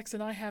brass tacks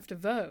and I have to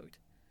vote.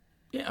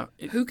 Yeah.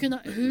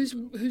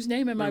 Whose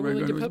name am I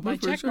willing to put my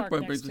check mark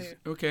next to?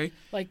 Okay.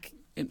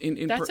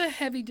 That's a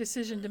heavy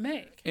decision to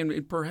make.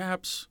 And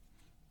perhaps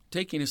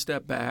taking a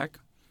step back,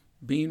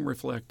 being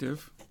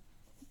reflective,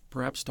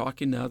 perhaps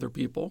talking to other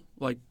people,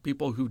 like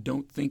people who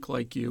don't think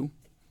like you,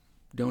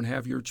 don't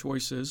have your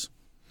choices,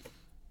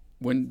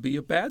 wouldn't be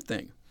a bad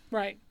thing.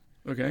 Right.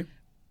 Okay.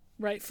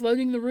 Right.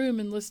 Floating the room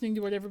and listening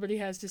to what everybody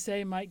has to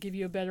say might give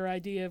you a better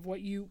idea of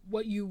what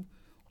you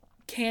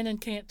can and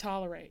can't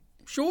tolerate.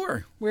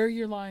 Sure. Where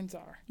your lines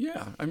are.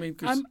 Yeah. I mean,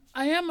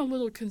 I am a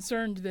little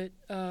concerned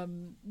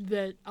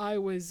that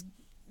Iowa's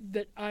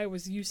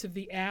use of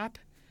the app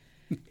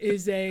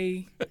is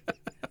a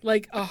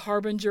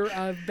harbinger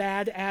of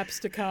bad apps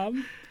to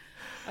come.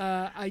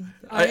 I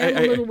am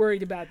a little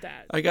worried about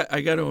that. I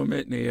got to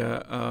admit,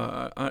 Nia,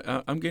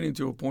 I'm getting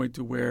to a point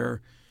to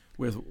where,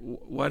 with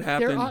what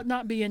happened, there ought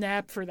not be an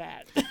app for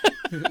that.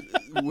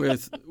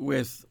 with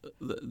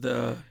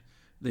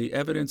the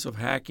evidence of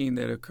hacking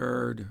that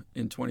occurred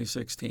in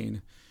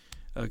 2016.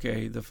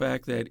 Okay, the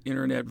fact that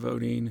internet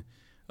voting,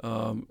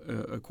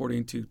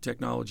 according to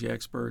technology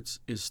experts,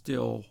 is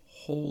still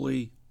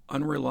wholly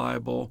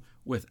unreliable,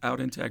 without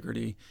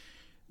integrity.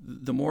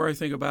 The more I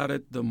think about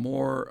it, the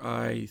more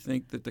I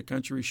think that the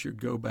country should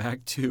go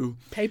back to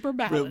paper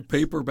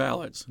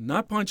ballots,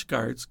 not punch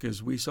cards,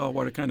 because we saw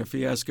what a kind of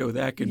fiasco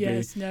that can be.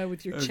 Yes, no,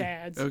 with your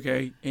chads.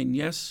 Okay, and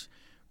yes,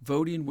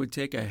 voting would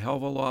take a hell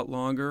of a lot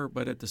longer,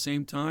 but at the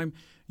same time,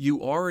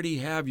 you already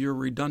have your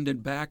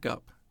redundant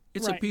backup.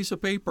 It's a piece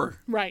of paper.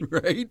 Right.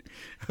 Right?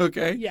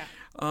 Okay? Yeah.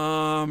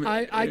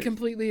 I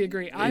completely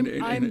agree.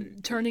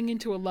 I'm turning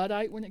into a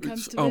Luddite when it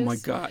comes to this. Oh, my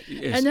God.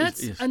 Yes, and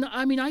that's, yes. and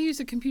I mean, I use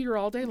a computer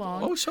all day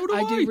long. Oh, so do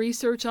I. I do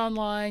research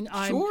online.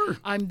 Sure.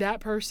 I'm that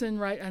person,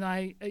 right?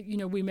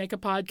 And we make a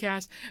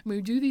podcast and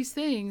we do these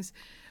things,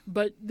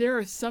 but there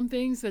are some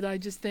things that I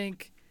just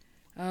think,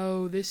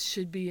 oh, this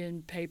should be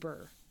in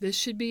paper. This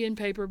should be in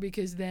paper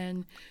because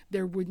then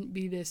there wouldn't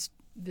be this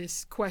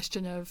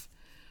question of,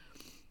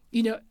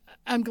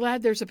 I'm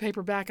glad there's a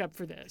paper backup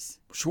for this.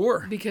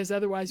 Sure. Because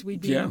otherwise we'd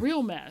be in a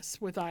real mess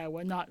with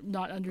Iowa,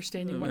 not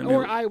understanding what,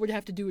 or Iowa would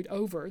have to do it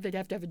over. They'd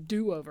have to have a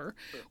do-over,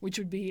 which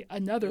would be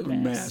another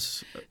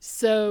mess.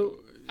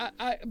 So,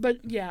 I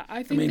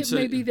think that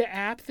maybe the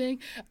app thing,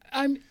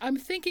 I'm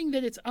thinking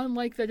that it's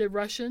unlike that a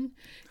Russian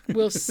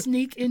will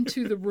sneak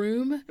into the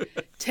room,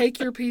 take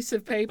your piece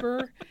of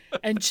paper,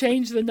 and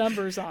change the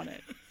numbers on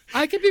it.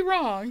 I could be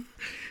wrong,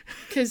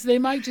 because they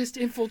might just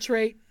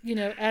infiltrate,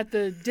 at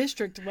the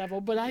district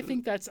level, but I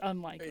think that's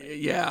unlikely.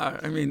 Yeah,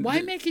 I mean...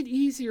 Why make it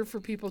easier for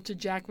people to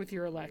jack with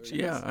your elections?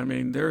 Yeah, I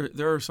mean,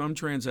 there are some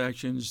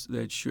transactions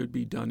that should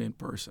be done in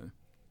person.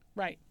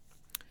 Right.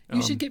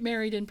 You should get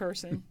married in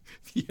person.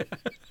 Yeah.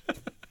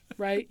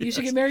 Right? You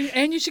should get married,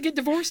 and you should get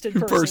divorced in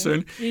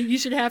person. You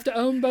should have to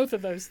own both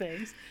of those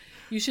things.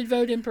 You should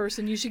vote in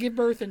person. You should give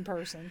birth in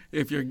person.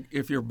 If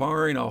you're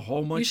borrowing a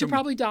whole bunch, you should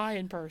probably die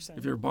in person.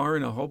 If you're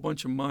borrowing a whole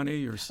bunch of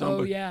money, or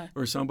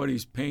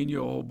somebody's paying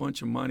you a whole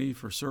bunch of money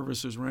for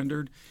services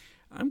rendered,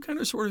 I'm kind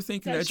of sort of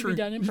thinking that you're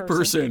in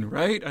person,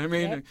 right? I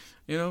mean,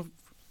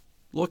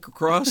 look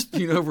across,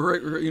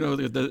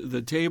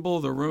 the table,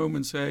 the room,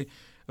 and say,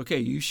 okay,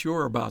 you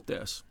sure about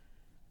this?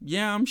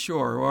 Yeah, I'm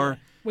sure. Or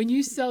when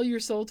you sell your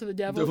soul to the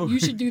devil, you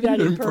should do that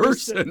in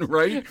person,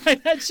 right?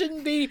 That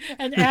shouldn't be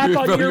an app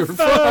on your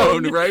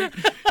phone, right?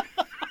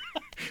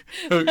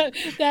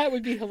 That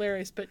would be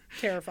hilarious, but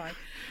terrifying.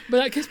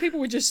 But because people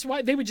would just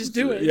swipe, they would just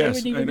do it.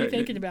 Yes, they wouldn't even be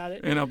thinking about it.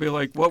 And I'll be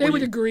like, "What?" They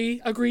would agree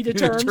to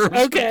terms.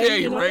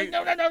 Okay, right?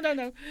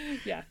 No.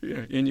 Yeah.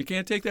 And you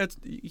can't take that.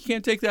 You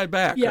can't take that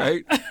back, yeah.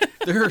 right?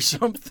 There are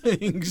some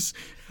things.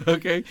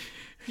 Okay.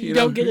 You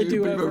don't get a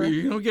do-over.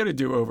 You don't get a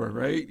do-over,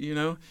 right?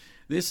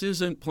 This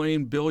isn't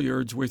playing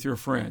billiards with your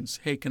friends.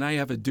 Hey, can I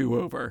have a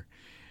do-over?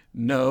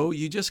 No,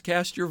 you just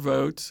cast your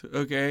vote,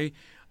 okay?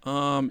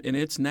 And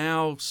it's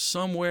now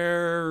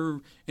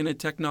somewhere in a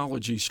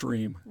technology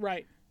stream.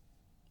 Right.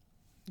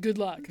 Good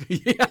luck.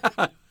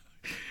 Yeah.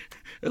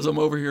 As I'm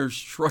over here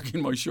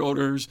shrugging my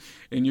shoulders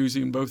and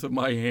using both of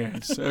my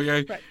hands,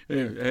 okay? Right.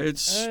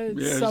 It's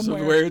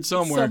somewhere. It's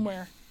somewhere.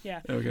 Somewhere,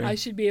 yeah. Okay. I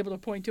should be able to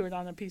point to it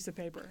on a piece of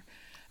paper.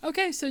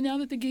 Okay, so now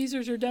that the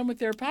geezers are done with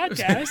their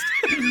podcast...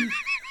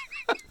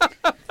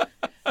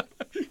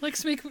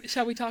 Next week,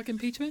 shall we talk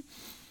impeachment?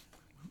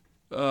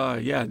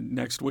 Yeah,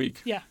 next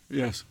week. Yeah.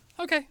 Yes.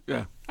 Okay.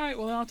 Yeah. All right,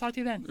 well, then I'll talk to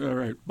you then. All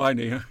right. Bye,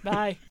 Nia.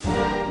 Bye.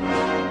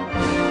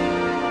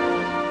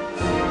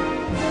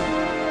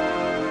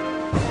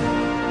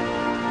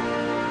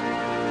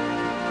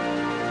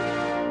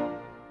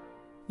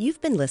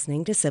 You've been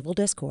listening to Civil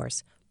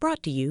Discourse,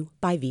 brought to you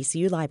by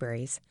VCU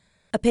Libraries.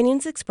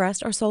 Opinions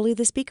expressed are solely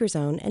the speaker's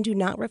own and do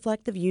not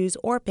reflect the views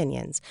or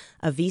opinions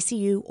of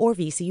VCU or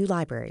VCU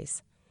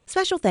Libraries.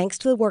 Special thanks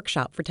to the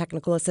Workshop for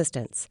Technical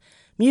Assistance.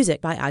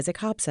 Music by Isaac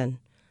Hobson.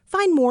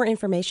 Find more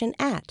information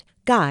at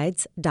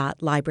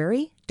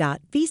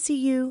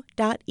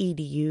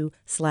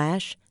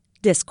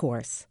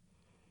guides.library.vcu.edu/discourse.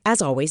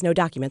 As always, no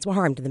documents were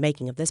harmed in the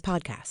making of this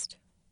podcast.